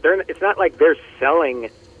 it's not like they're selling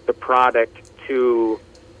the product to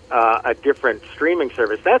a different streaming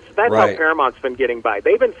service. That's Right. how Paramount's been getting by.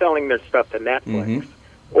 They've been selling their stuff to Netflix. Mhm.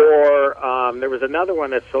 Or there was another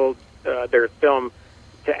one that sold their film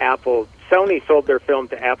to Apple. Sony sold their film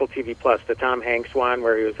to Apple TV Plus, the Tom Hanks one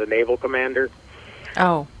where he was a naval commander.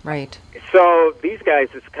 Oh, right. So these guys,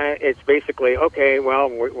 it's basically, okay, well,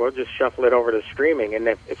 we'll just shuffle it over to streaming. And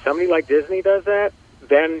if somebody like Disney does that,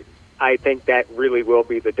 then I think that really will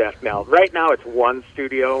be the death knell. Right now it's one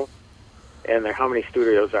studio, and how many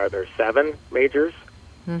studios are there? 7 majors?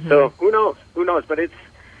 Mm-hmm. So who knows? Who knows? But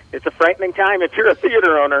it's a frightening time if you're a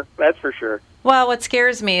theater owner, that's for sure. Well, what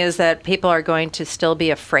scares me is that people are going to still be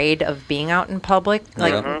afraid of being out in public.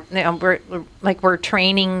 Like, we're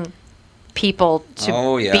training people to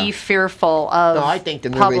Oh, yeah. be fearful of No, I think the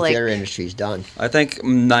movie public. theater industry's done. I think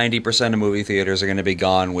 90% of movie theaters are going to be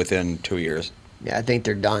gone within 2 years. Yeah, I think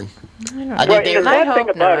they're done. I Well, think they the were, sad I thing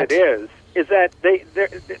hope about not. it is that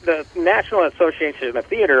the National Association of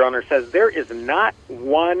Theater Owners says there is not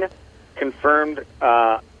one confirmed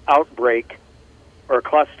outbreak or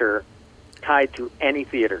cluster tied to any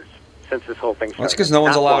theaters since this whole thing started. Well, that's because no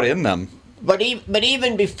one's Not allowed one. in them. but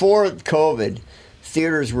even before COVID,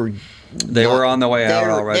 theaters were. They were on the way out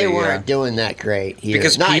already. They weren't yeah. doing that great here.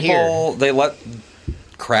 Because Not people, here. they let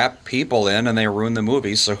crap people in and they ruin the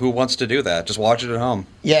movies. So who wants to do that? Just watch it at home.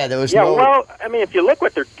 Yeah, there was Yeah, no. well, I mean, if you look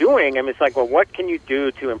what they're doing, I mean, it's like, well, what can you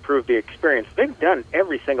do to improve the experience? They've done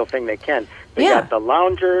every single thing they can. They Yeah. got the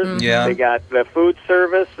loungers, Yeah. they got the food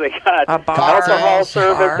service, they got A bar, alcohol a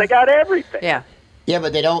service, bar. they got everything. Yeah. Yeah,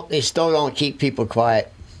 but they still don't keep people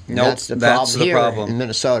quiet. Nope, That's the that's problem the here problem. in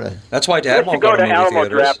Minnesota. That's why You Dad should won't go go to to movie Alamo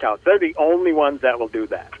theaters. Draft House. They're the only ones that will do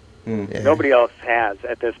that. Yeah. Nobody else has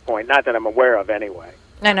at this point. Not that I'm aware of, anyway.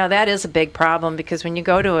 I know that is a big problem because when you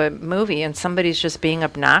go to a movie and somebody's just being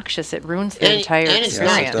obnoxious, it ruins the entire and it's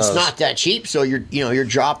experience. does. not that cheap. So you're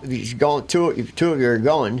drop if you're going if two of you are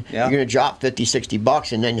going, Yeah. you're going to drop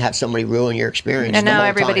 $50-$60 and then have somebody ruin your experience. And the now whole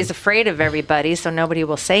everybody's time. afraid of everybody, so nobody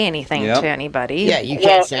will say anything Yep. to anybody. Yeah, you Well,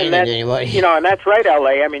 can't say and anything to that's- anybody. And that's right,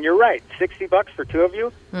 LA. I mean, you're right. $60 for 2 of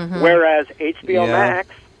you. Mm-hmm. Whereas HBO Yeah. Max,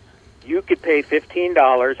 you could pay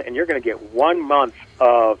 $15 and you're going to get 1 month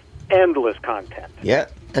of endless content. Yeah,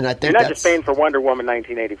 and I You're think not that's just paying for Wonder Woman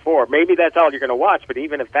 1984. Maybe that's all you're going to watch, but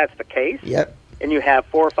even if that's the case, Yep. and you have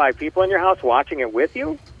 4 or 5 people in your house watching it with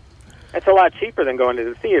you, that's a lot cheaper than going to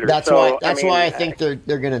the theater. That's so, why. That's mean, why I think they're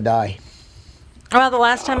going to die. Well, the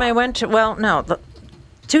last time I went to, well, no,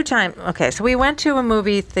 2 times. Okay, so we went to a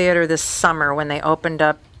movie theater this summer when they opened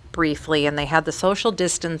up briefly, and they had the social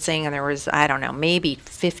distancing, and there was, I don't know, maybe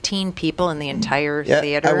 15 people in the entire Yeah,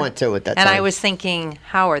 theater. I went to it that and time. I was thinking,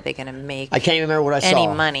 how are they going to make I can't even remember what I any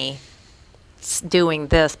saw. money doing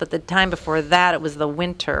this? But the time before that, it was the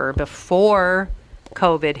winter before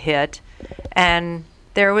COVID hit, and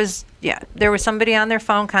There was somebody on their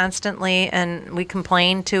phone constantly, and we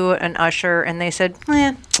complained to an usher, and they said,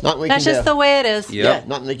 Nothing we that's can just do. the way it is. Yep. Yeah,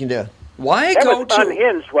 nothing they can do. Why That go was to?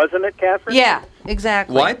 Unhinged, wasn't it, Catherine? Yeah,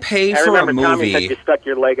 exactly. Why pay I for a remember Tommy said movie you stuck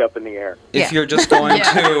your leg up in the air. if Yeah. you're just going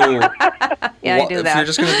to? Yeah, I do If that. you're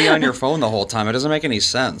just going to be on your phone the whole time, it doesn't make any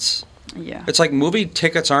sense. Yeah. It's like movie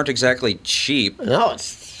tickets aren't exactly cheap. No,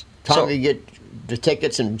 it's time So- you get the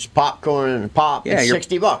tickets and popcorn and pop. Yeah, it's you're-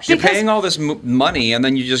 $60. You're paying all this money, and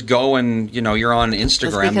then you just go and you're on It's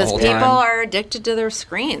Instagram the because whole people time. are addicted to their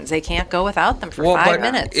screens. They can't go without them for 5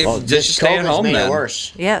 minutes. Just stay at COVID's home made it then.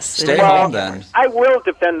 worse. Yes. Stay it at is. home then. I will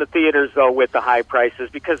defend the theaters though with the high prices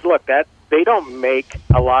because look, that they don't make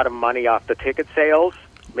a lot of money off the ticket sales.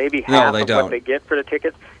 Maybe No, half they of don't. what they get for the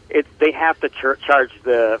tickets. They have to charge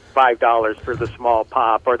the $5 for the small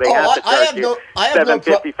pop, or they have to charge you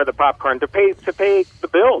 $7.50 for the popcorn to pay the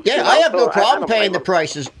bills. Yeah, you know? I have So no I problem don't paying blame the them.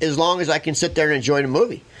 prices as long as I can sit there and enjoy the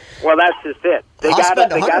movie. Well, that's just it. They I'll gotta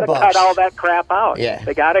spend cut $100. all that crap out. Yeah.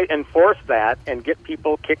 They gotta enforce that and get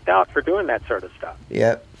people kicked out for doing that sort of stuff.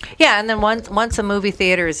 Yeah. Yeah, and then once a movie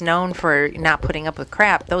theater is known for not putting up with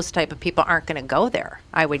crap, those type of people aren't going to go there,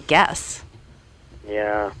 I would guess.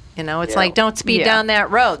 Yeah. It's Yeah. like, don't speed down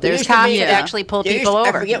that road. There There's used to cops be that a- actually pull there used people to-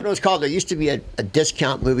 over. I forget what it was called. There used to be a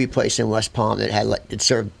discount movie place in West Palm that had it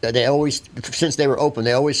served. They always, since they were open,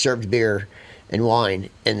 they always served beer and wine,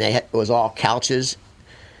 and it was all couches.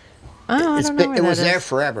 Oh, I don't know where It was that there is.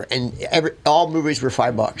 forever, and all movies were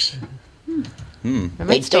 $5. It might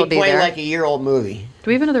They still be play there. like a year-old movie. Do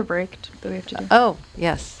we have another break that we have to do? Oh,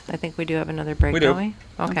 yes. I think we do have another break, We do. don't we?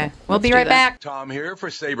 Okay. We'll Let's be do right that. back. Tom here for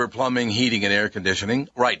Sabre Plumbing, Heating, and Air Conditioning.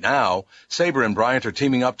 Right now, Sabre and Bryant are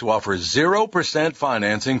teaming up to offer 0%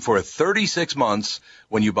 financing for 36 months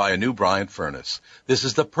when you buy a new Bryant furnace. This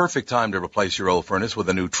is the perfect time to replace your old furnace with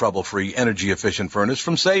a new trouble-free, energy-efficient furnace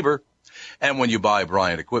from Sabre. And when you buy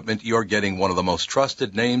Bryant equipment, you're getting one of the most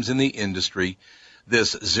trusted names in the industry.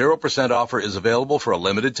 This 0% offer is available for a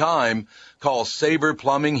limited time. Call Sabre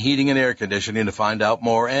Plumbing, Heating, and Air Conditioning to find out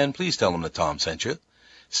more, and please tell them that Tom sent you.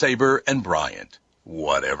 Sabre and Bryant,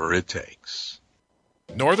 whatever it takes.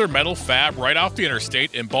 Northern Metal Fab, right off the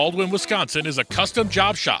interstate in Baldwin, Wisconsin, is a custom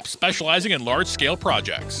job shop specializing in large-scale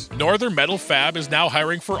projects. Northern Metal Fab is now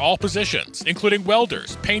hiring for all positions, including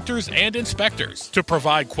welders, painters, and inspectors, to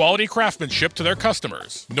provide quality craftsmanship to their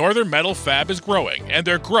customers. Northern Metal Fab is growing, and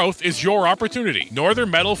their growth is your opportunity.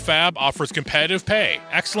 Northern Metal Fab offers competitive pay,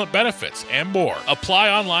 excellent benefits, and more. Apply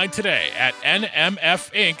online today at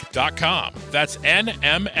nmfinc.com. That's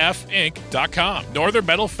nmfinc.com. Northern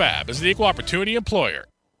Metal Fab is an equal opportunity employer.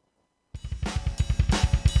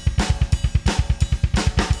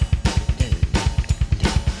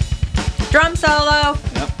 Drum solo.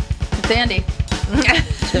 It's Andy.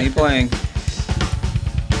 It's me playing.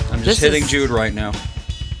 I'm just This hitting is- Jude right now.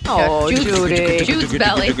 Oh, Judy. Jude's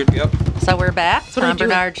belly. Yep. So we're back. what I Tom do.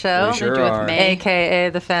 Bernard Show. We sure are. AKA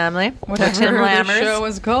The Family. Whatever Tim the Lammers. show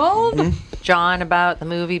is called. John about the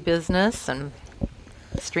movie business and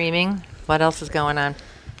streaming. What else is going on?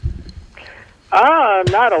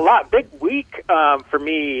 Not a lot. Big week for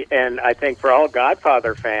me, and I think for all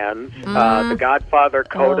Godfather fans. The Godfather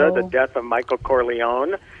Coda, The Death of Michael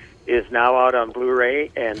Corleone, is now out on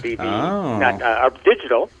Blu-ray and DVD, not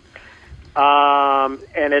digital.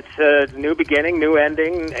 And it's a new beginning, new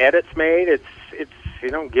ending, edits made. It's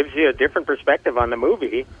gives you a different perspective on the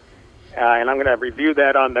movie. And I'm going to review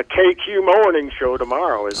that on the KQ Morning Show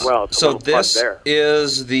tomorrow as well. It's a So little plug this there.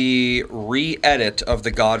 is the re-edit of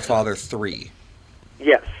The Godfather 3.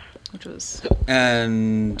 Yes. Which was,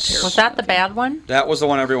 And Was that the bad one? that was the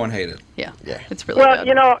one everyone hated. yeah. Yeah. It's really Well,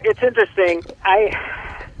 bad. it's interesting.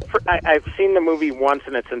 I've seen the movie once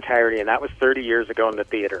in its entirety, and that was 30 years ago in the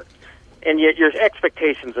theater. And yet your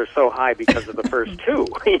expectations are so high because of the first two.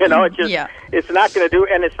 It's not going to do,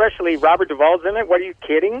 and especially Robert Duvall's in it. What are you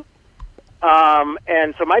kidding?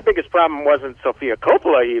 And so my biggest problem wasn't Sofia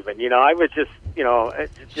Coppola even. I was just,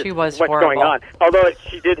 She was what's horrible. going on. Although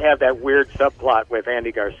she did have that weird subplot with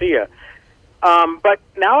Andy Garcia. But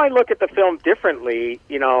now I look at the film differently,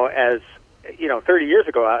 as, 30 years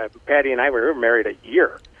ago, Patty and I were married a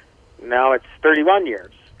year. Now it's 31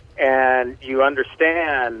 years. And you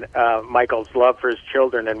understand Michael's love for his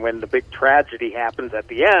children, and when the big tragedy happens at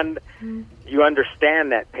the end, you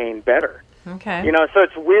understand that pain better. Okay. So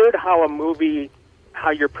it's weird how how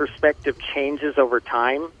your perspective changes over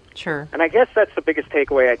time. Sure. And I guess that's the biggest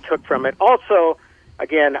takeaway I took from it. Also,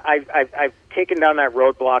 again, I've taken down that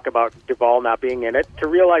roadblock about Duvall not being in it to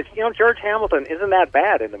realize, George Hamilton isn't that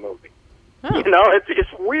bad in the movie. Oh.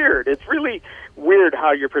 It's weird. It's really weird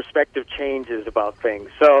how your perspective changes about things.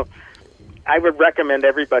 So I would recommend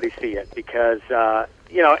everybody see it because,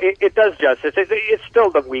 it does justice. It's still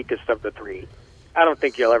the weakest of the three. I don't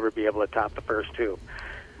think you'll ever be able to top the first two.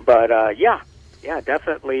 But, yeah,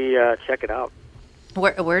 definitely check it out.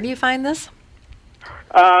 Where do you find this?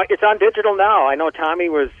 It's on digital now. I know Tommy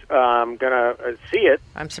was going to see it.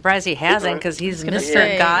 I'm surprised he hasn't, because he's Mr.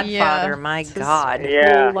 say, Godfather. yeah, My it's his God.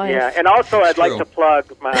 Yeah, life. yeah. And also, I'd like True. to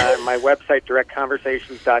plug my website,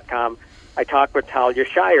 directconversations.com. I talked with Talia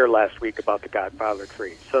Shire last week about The Godfather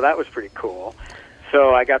 3, so that was pretty cool.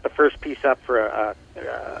 So I got the first piece up for a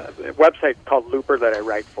website called Looper that I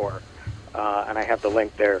write for, and I have the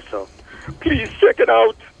link there. So please check it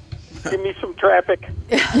out. Give me some traffic.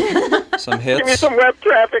 Some Give me hits. some web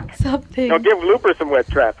traffic. Something. No, give Looper some web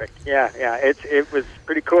traffic. Yeah. It was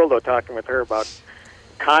pretty cool though talking with her about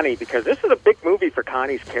Connie, because this is a big movie for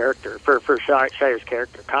Connie's character, for Shire's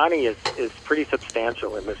character. Connie is pretty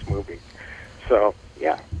substantial in this movie. So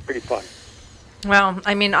yeah, pretty fun. Well,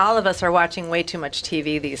 I mean, all of us are watching way too much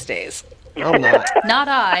TV these days. I'm not. Not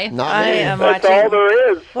I. Not I me. am That's watching. all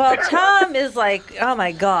there is. Well, Tom is like, oh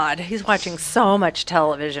my God, he's watching so much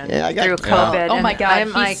television Yeah, I got- through COVID. Oh my and God,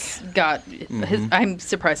 I'm like, he's got. I'm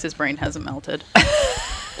surprised his brain hasn't melted.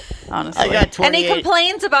 Honestly, I got 28. and he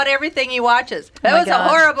complains about everything he watches. That my was God. a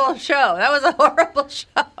horrible show. That was a horrible show.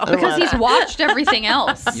 because he's watched everything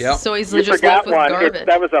else. Yep. So he's You just forgot left with one. garbage.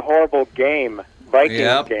 That was a horrible game. Vikings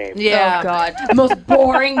Yep. game. Yeah. Oh God, the most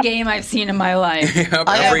boring game I've seen in my life. Yep,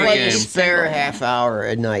 I have every like game. a spare half hour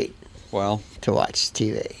at night Well, to watch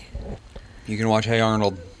TV. you can watch Hey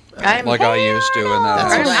Arnold I'm- like I used to, and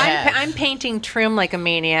That's I'm, what I I'm, have. I'm painting Trim like a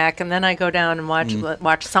maniac, and then I go down and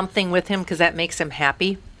watch something with him because that makes him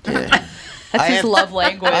happy. That's I his have- love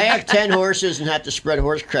language. I have 10 horses and have to spread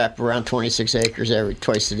horse crap around 26 acres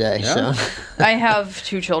twice a day. Yeah. So I have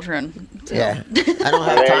 2 children. So. yeah, I don't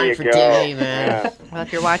have There time you for go. TV, man. Yeah. Well,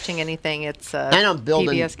 if you're watching anything, it's And I'm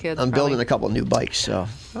building. PBS Kids. I'm probably. building a couple new bikes. So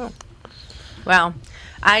Well,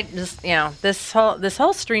 I just this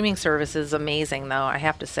whole streaming service is amazing, though. I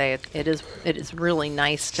have to say it is really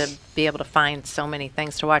nice to be able to find so many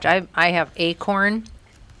things to watch. I have Acorn,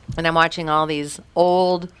 and I'm watching all these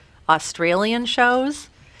old Australian shows,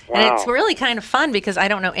 and it's Wow. really kind of fun because I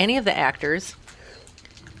don't know any of the actors.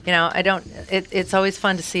 I don't. It's always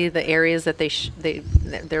fun to see the areas that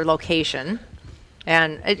their location,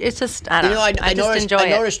 and it's just I don't know. I just noticed, enjoy I it.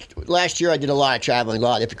 noticed last year I did a lot of traveling, a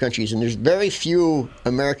lot of different countries, and there's very few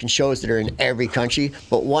American shows that are in every country.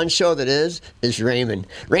 But one show that is Raymond.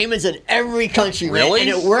 Raymond's in every country, man, Really? and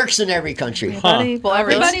it works in every country. Well,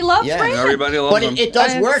 everybody loves Yeah. Raymond. Everybody loves But them. it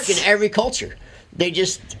does It's- work in every culture. They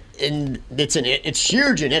just it's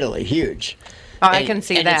huge in Italy, huge. Oh, I can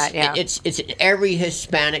see that. It's, Yeah. it's in every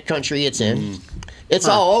Hispanic country it's in. It's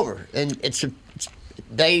all over, and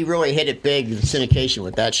they really hit it big in syndication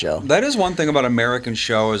with that show. That is one thing about American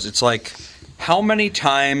shows. It's like, how many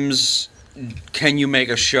times can you make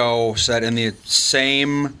a show set in the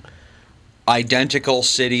same identical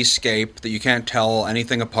cityscape that you can't tell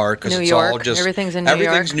anything apart because New it's all York. just Everything's in New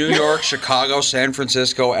everything's York. New York, Chicago, San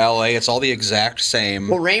Francisco, L.A. It's all the exact same.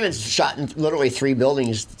 Well, Raymond's shot in literally 3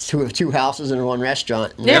 buildings, two houses and 1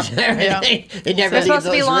 restaurant. And Yeah. they never It's leave supposed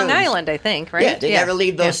to be those Long rooms. Island, I think, right? Yeah, they never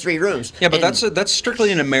leave those 3 rooms. Yeah, but And- that's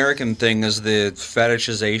strictly an American thing, is the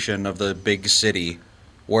fetishization of the big city.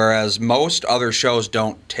 Whereas most other shows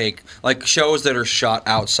don't take, like shows that are shot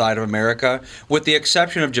outside of America, with the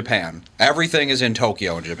exception of Japan. Everything is in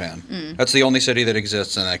Tokyo in Japan. That's the only city that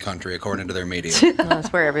exists in that country, according to their media. Well,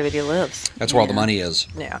 that's where everybody lives. That's where all the money is.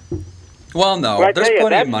 Yeah. Well, no, Well, I there's tell you,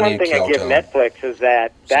 plenty that's of money one in thing I give Kyoto. Netflix is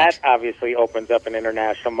that obviously opens up an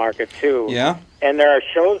international market too. Yeah? And there are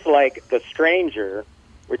shows like The Stranger,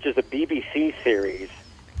 which is a BBC series,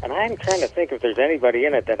 and I'm trying to think if there's anybody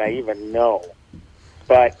in it that I even know.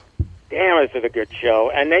 But damn, is it a good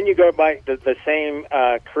show. And then you go by the same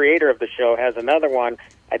creator of the show has another one.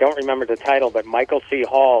 I don't remember the title, but Michael C.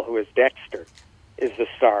 Hall, who is Dexter, is the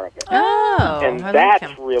star of it. Oh, And I like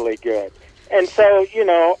that's him. really good. And so,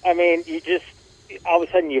 I mean, you just, all of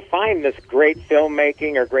a sudden you find this great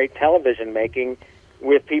filmmaking or great television making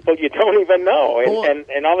with people you don't even know. Well-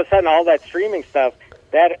 And all of a sudden, all that streaming stuff,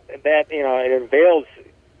 that it avails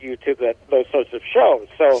you to those sorts of shows.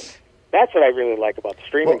 So that's what I really like about the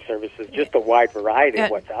streaming services, just the wide variety Yeah.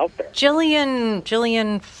 of what's out there.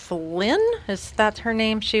 Gillian Flynn, is that her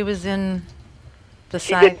name? She was in the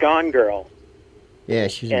She side. did Gone Girl, Yeah,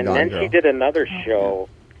 she's a and Gone then Girl. she did another show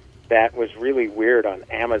that was really weird on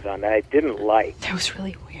Amazon that I didn't like. That was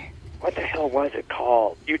really weird. What the hell was it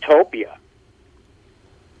called? Utopia.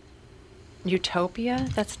 Utopia?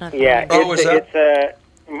 That's not. Yeah, Oh, is that-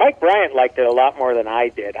 Mike Bryant liked it a lot more than I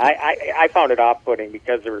did. I found it off-putting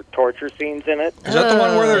because there were torture scenes in it. Is that the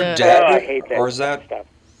one where they're dead? I hate that or is that stuff.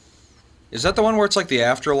 Is that the one where it's like the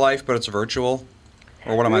afterlife, but it's virtual?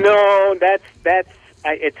 Or what am I? No,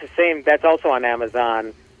 it's the same. That's also on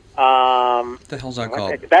Amazon. What the hell's that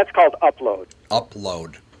called? That's called Upload.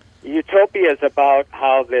 Upload. Utopia is about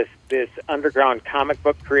how this underground comic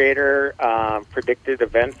book creator predicted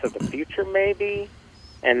events of the future, maybe,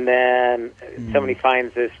 and then somebody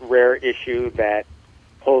finds this rare issue that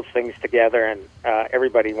pulls things together, and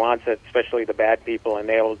everybody wants it, especially the bad people, and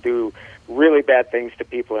they'll do really bad things to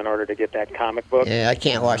people in order to get that comic book. Yeah, I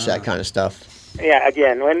can't watch that kind of stuff. Yeah,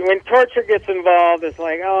 again, when torture gets involved, it's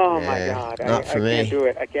like, oh my Yeah, God, not for me. can't do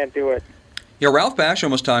it. I can't do it. Yeah, Ralph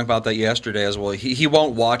Basham was talking about that yesterday as well. He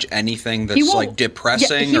won't watch anything that's like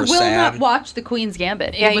depressing he or will sad. not watch The Queen's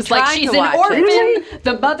Gambit. Yeah, It he was like, tried she's to an watch orphan, it.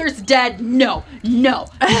 the mother's dead. No.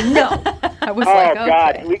 I was Oh like,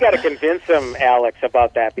 God, okay. we got to convince him, Alex,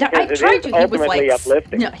 about that No, because I it tried is to. He was ultimately like,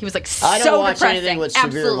 uplifting. no, he was like I don't so watch depressing. anything with severe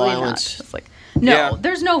Absolutely violence. not. It's like, no, Yeah.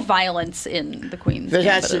 there's no violence in The Queen's If it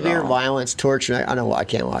has Gambit at severe all. violence, torture, I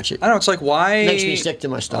can't watch it. I don't know. It's like why Makes me sick to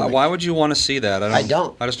my stomach. why would you want to see that? I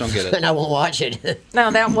don't. I just don't get it. And I won't watch it. No,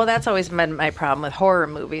 that's always been my problem with horror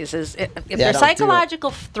movies. Is if Yeah, they're don't do it.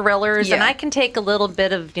 psychological thrillers, and Yeah. I can take a little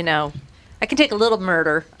bit of, I can take a little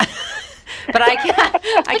murder. But I can't.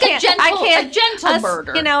 I can't. a gentle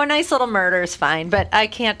murder. A nice little murder is fine. But I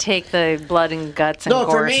can't take the blood and guts and No,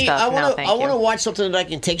 gore for me, stuff. I No, want thank to. I you. want to watch something that I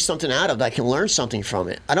can take something out of. That I can learn something from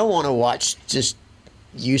it. I don't want to watch just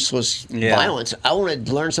useless violence. I want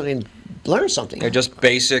to learn something. Learn something. Yeah, just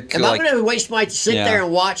basic. If I'm going to waste my sit Yeah. there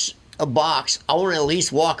and watch a box, I want to at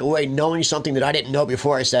least walk away knowing something that I didn't know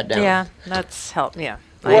before I sat down. Yeah, that's help. Yeah.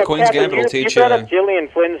 Well, Queen's Catherine, Gambit will teach you. you. brought up Gillian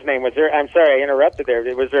Flynn's name. Was there? I'm sorry, I interrupted there.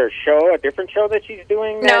 Was there a different show that she's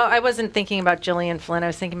doing? No, I wasn't thinking about Gillian Flynn. I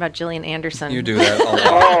was thinking about Gillian Anderson. You do that a lot.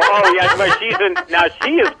 Oh, yeah. But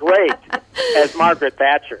she is great as Margaret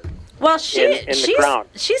Thatcher. Well, in The Crown.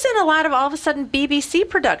 she's in a lot of all of a sudden BBC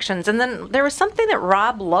productions, and then there was something that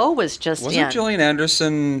Rob Lowe was just Wasn't in. Gillian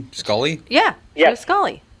Anderson Scully? Yeah, she was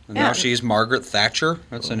Scully. And Yeah. now she's Margaret Thatcher.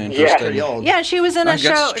 That's an pretty interesting. old. Yeah, she was in I a guess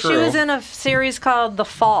show. it's She true. was in a series called The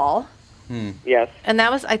Fall, Yes. and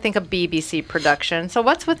that was, I think, a BBC production. So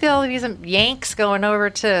what's with all these Yanks going over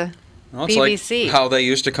to Well, it's BBC? like how they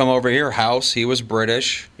used to come over here. House, he was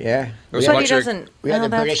British. Yeah. There was But a he bunch of- doesn't. We had oh, the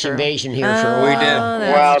that's British true. invasion here for a Oh, while.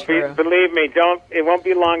 that's Well, true. believe me, it won't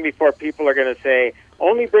be long before people are going to say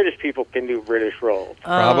only British people can do British roles.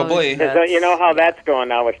 Probably. Because you know how that's going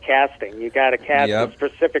now with casting. You got to cast Yep. a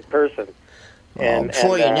specific person. Well,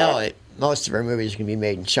 before you know it, most of our movies can be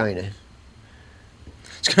made in China.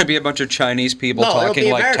 It's going to be a bunch of Chinese people No, it'll talking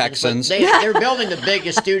be like Americans, but Texans. They're building the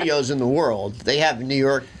biggest studios in the world. They have New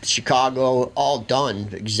York, Chicago, all done,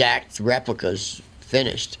 exact replicas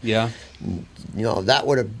finished. Yeah. That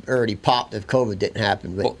would have already popped if COVID didn't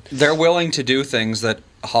happen. But Well, they're willing to do things that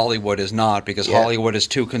Hollywood is not because Yeah. Hollywood is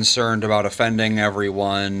too concerned about offending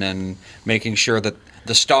everyone and making sure that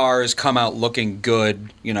the stars come out looking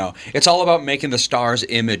good. It's all about making the stars'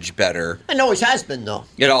 image better. it always has been, though.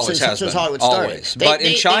 It always has since been. Hollywood started. Always. But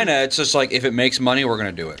in China, it's just like if it makes money, we're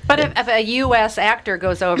going to do it. But if a U.S. actor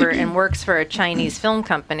goes over and works for a Chinese film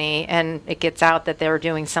company and it gets out that they're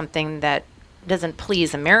doing something that doesn't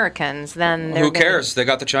please Americans, then they're Who cares? They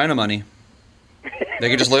got the China money. They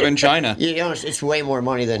could just live in China. It's way more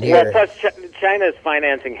money than Well, here. plus China is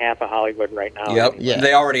financing half of Hollywood right now. Yep. Yeah.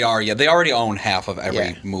 They already are. Yeah. They already own half of every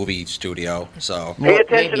Yeah. movie studio. So Pay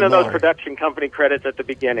attention maybe to those more. production company credits at the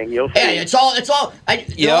beginning. You'll see. Hey, it's all. You'll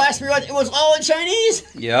Yep. ask me what it was all in Chinese.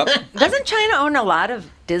 Yep. Doesn't China own a lot of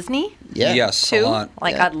Disney Yeah. Yes. too? A lot.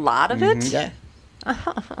 Like Yeah. a lot of it? Yeah. A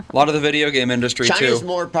lot of the video game industry China's too.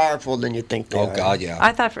 more powerful than you think they Oh are. God, yeah.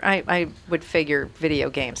 I thought I would figure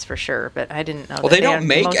video games for sure, but I didn't know. Well, that they don't had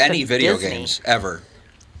make most any of video Disney. games ever.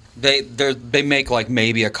 They make like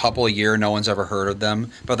maybe a couple a year. No one's ever heard of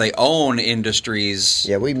them, but they own industries.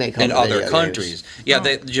 Yeah, we make in home other video countries. games.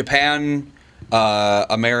 Yeah, Japan,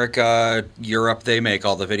 America, Europe. They make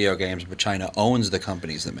all the video games, but China owns the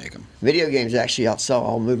companies that make them. Video games actually outsell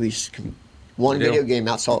all movies. One They do. video game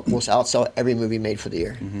will outsell every movie made for the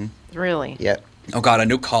year. Really? Yep. Oh God, a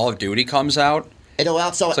new Call of Duty comes out. It'll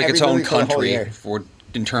outsell It's like every its own movie for the whole country year.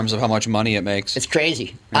 in terms of how much money it makes. It's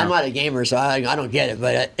crazy. Yeah. I'm not a gamer, so I don't get it.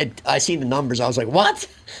 But I seen the numbers. I was like, what?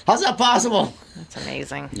 How's that possible? That's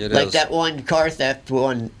amazing. It Like is. that one car theft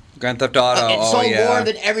one. Grand Theft Auto. It oh sold yeah. more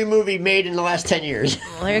than every movie made in the last 10 years.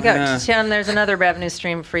 Well, there you go. Yeah. Tim, there's another revenue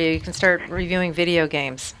stream for you. You can start reviewing video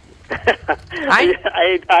games.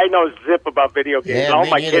 I know zip about video games. Yeah, All me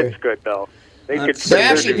my neither. kids could though. They could. That's- They're do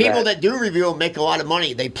actually that. people that do review them make a lot of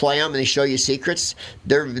money. They play them and they show you secrets.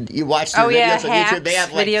 You watch their Oh, yeah, videos on hacks, YouTube. They have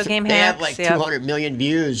like video game they have hacks, like yeah. 200 million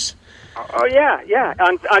views. Oh yeah,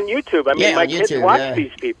 on YouTube. I mean, Yeah, my on kids YouTube, watch yeah.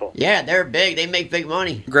 these people. Yeah, they're big. They make big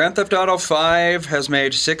money. Grand Theft Auto 5 has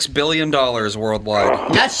made $6 billion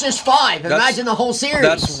worldwide. That's just 5. Imagine the whole series.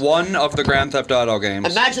 That's one of the Grand Theft Auto games.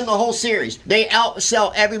 Imagine the whole series. They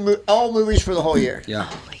outsell all movies for the whole year. Yeah.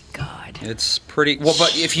 Oh my God. It's pretty well,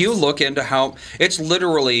 but if you look into how it's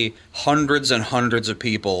literally hundreds and hundreds of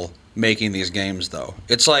people making these games, though.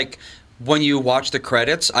 It's like when you watch the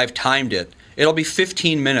credits, I've timed it. It'll be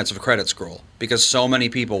 15 minutes of credit scroll because so many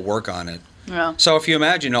people work on it. Yeah. So if you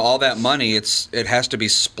imagine all that money, it has to be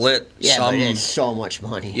split. Yeah, but it's so much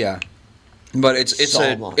money. Yeah, but it's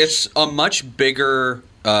a much bigger.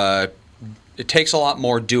 It takes a lot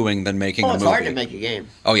more doing than making a movie. It's hard to make a game.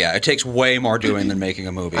 Oh yeah, it takes way more doing than making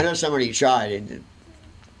a movie. I know somebody who tried and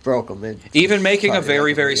broke them. Even making a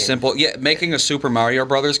very, very simple, making a Super Mario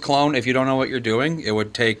Brothers clone. If you don't know what you're doing, it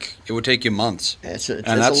would take you months. It's a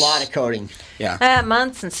lot of coding. Yeah.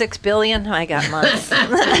 Months and 6 billion. I got months.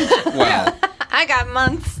 Wow. I got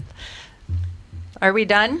months. Are we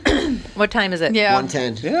done? What time is it? Yeah.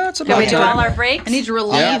 1:10. Yeah, it's Did about we do time. all our breaks? I need to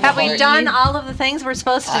relieve. Yeah. Have we done all of the things we're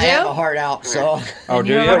supposed to I do? have a heart out, so. Oh, do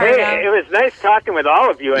You you? have a heart Hey, out? it was nice talking with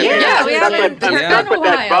all of you. And Yeah, we stuck haven't with, heard stuck in a with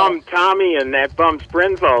that while. bum Tommy and that bum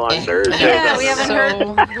Sprinzall on Thursday. Yeah, we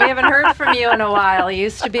haven't heard from you in a while. You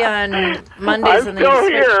used to be on Mondays I'm and then you still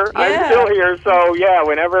switched. here. Yeah. I'm still here. So yeah,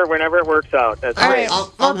 whenever it works out. That's All great. right.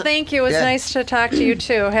 Well, thank you. It was yeah. nice to talk to you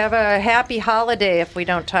too. Have a happy holiday if we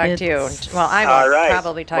don't talk to you. Well, I will All right.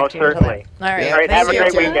 probably talk Most to you. until certainly. then. All right. Yeah. All right. Have a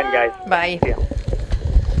Thank great you. weekend, guys. Bye. See ya.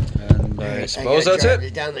 And I suppose that's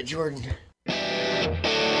it. Down to Jordan.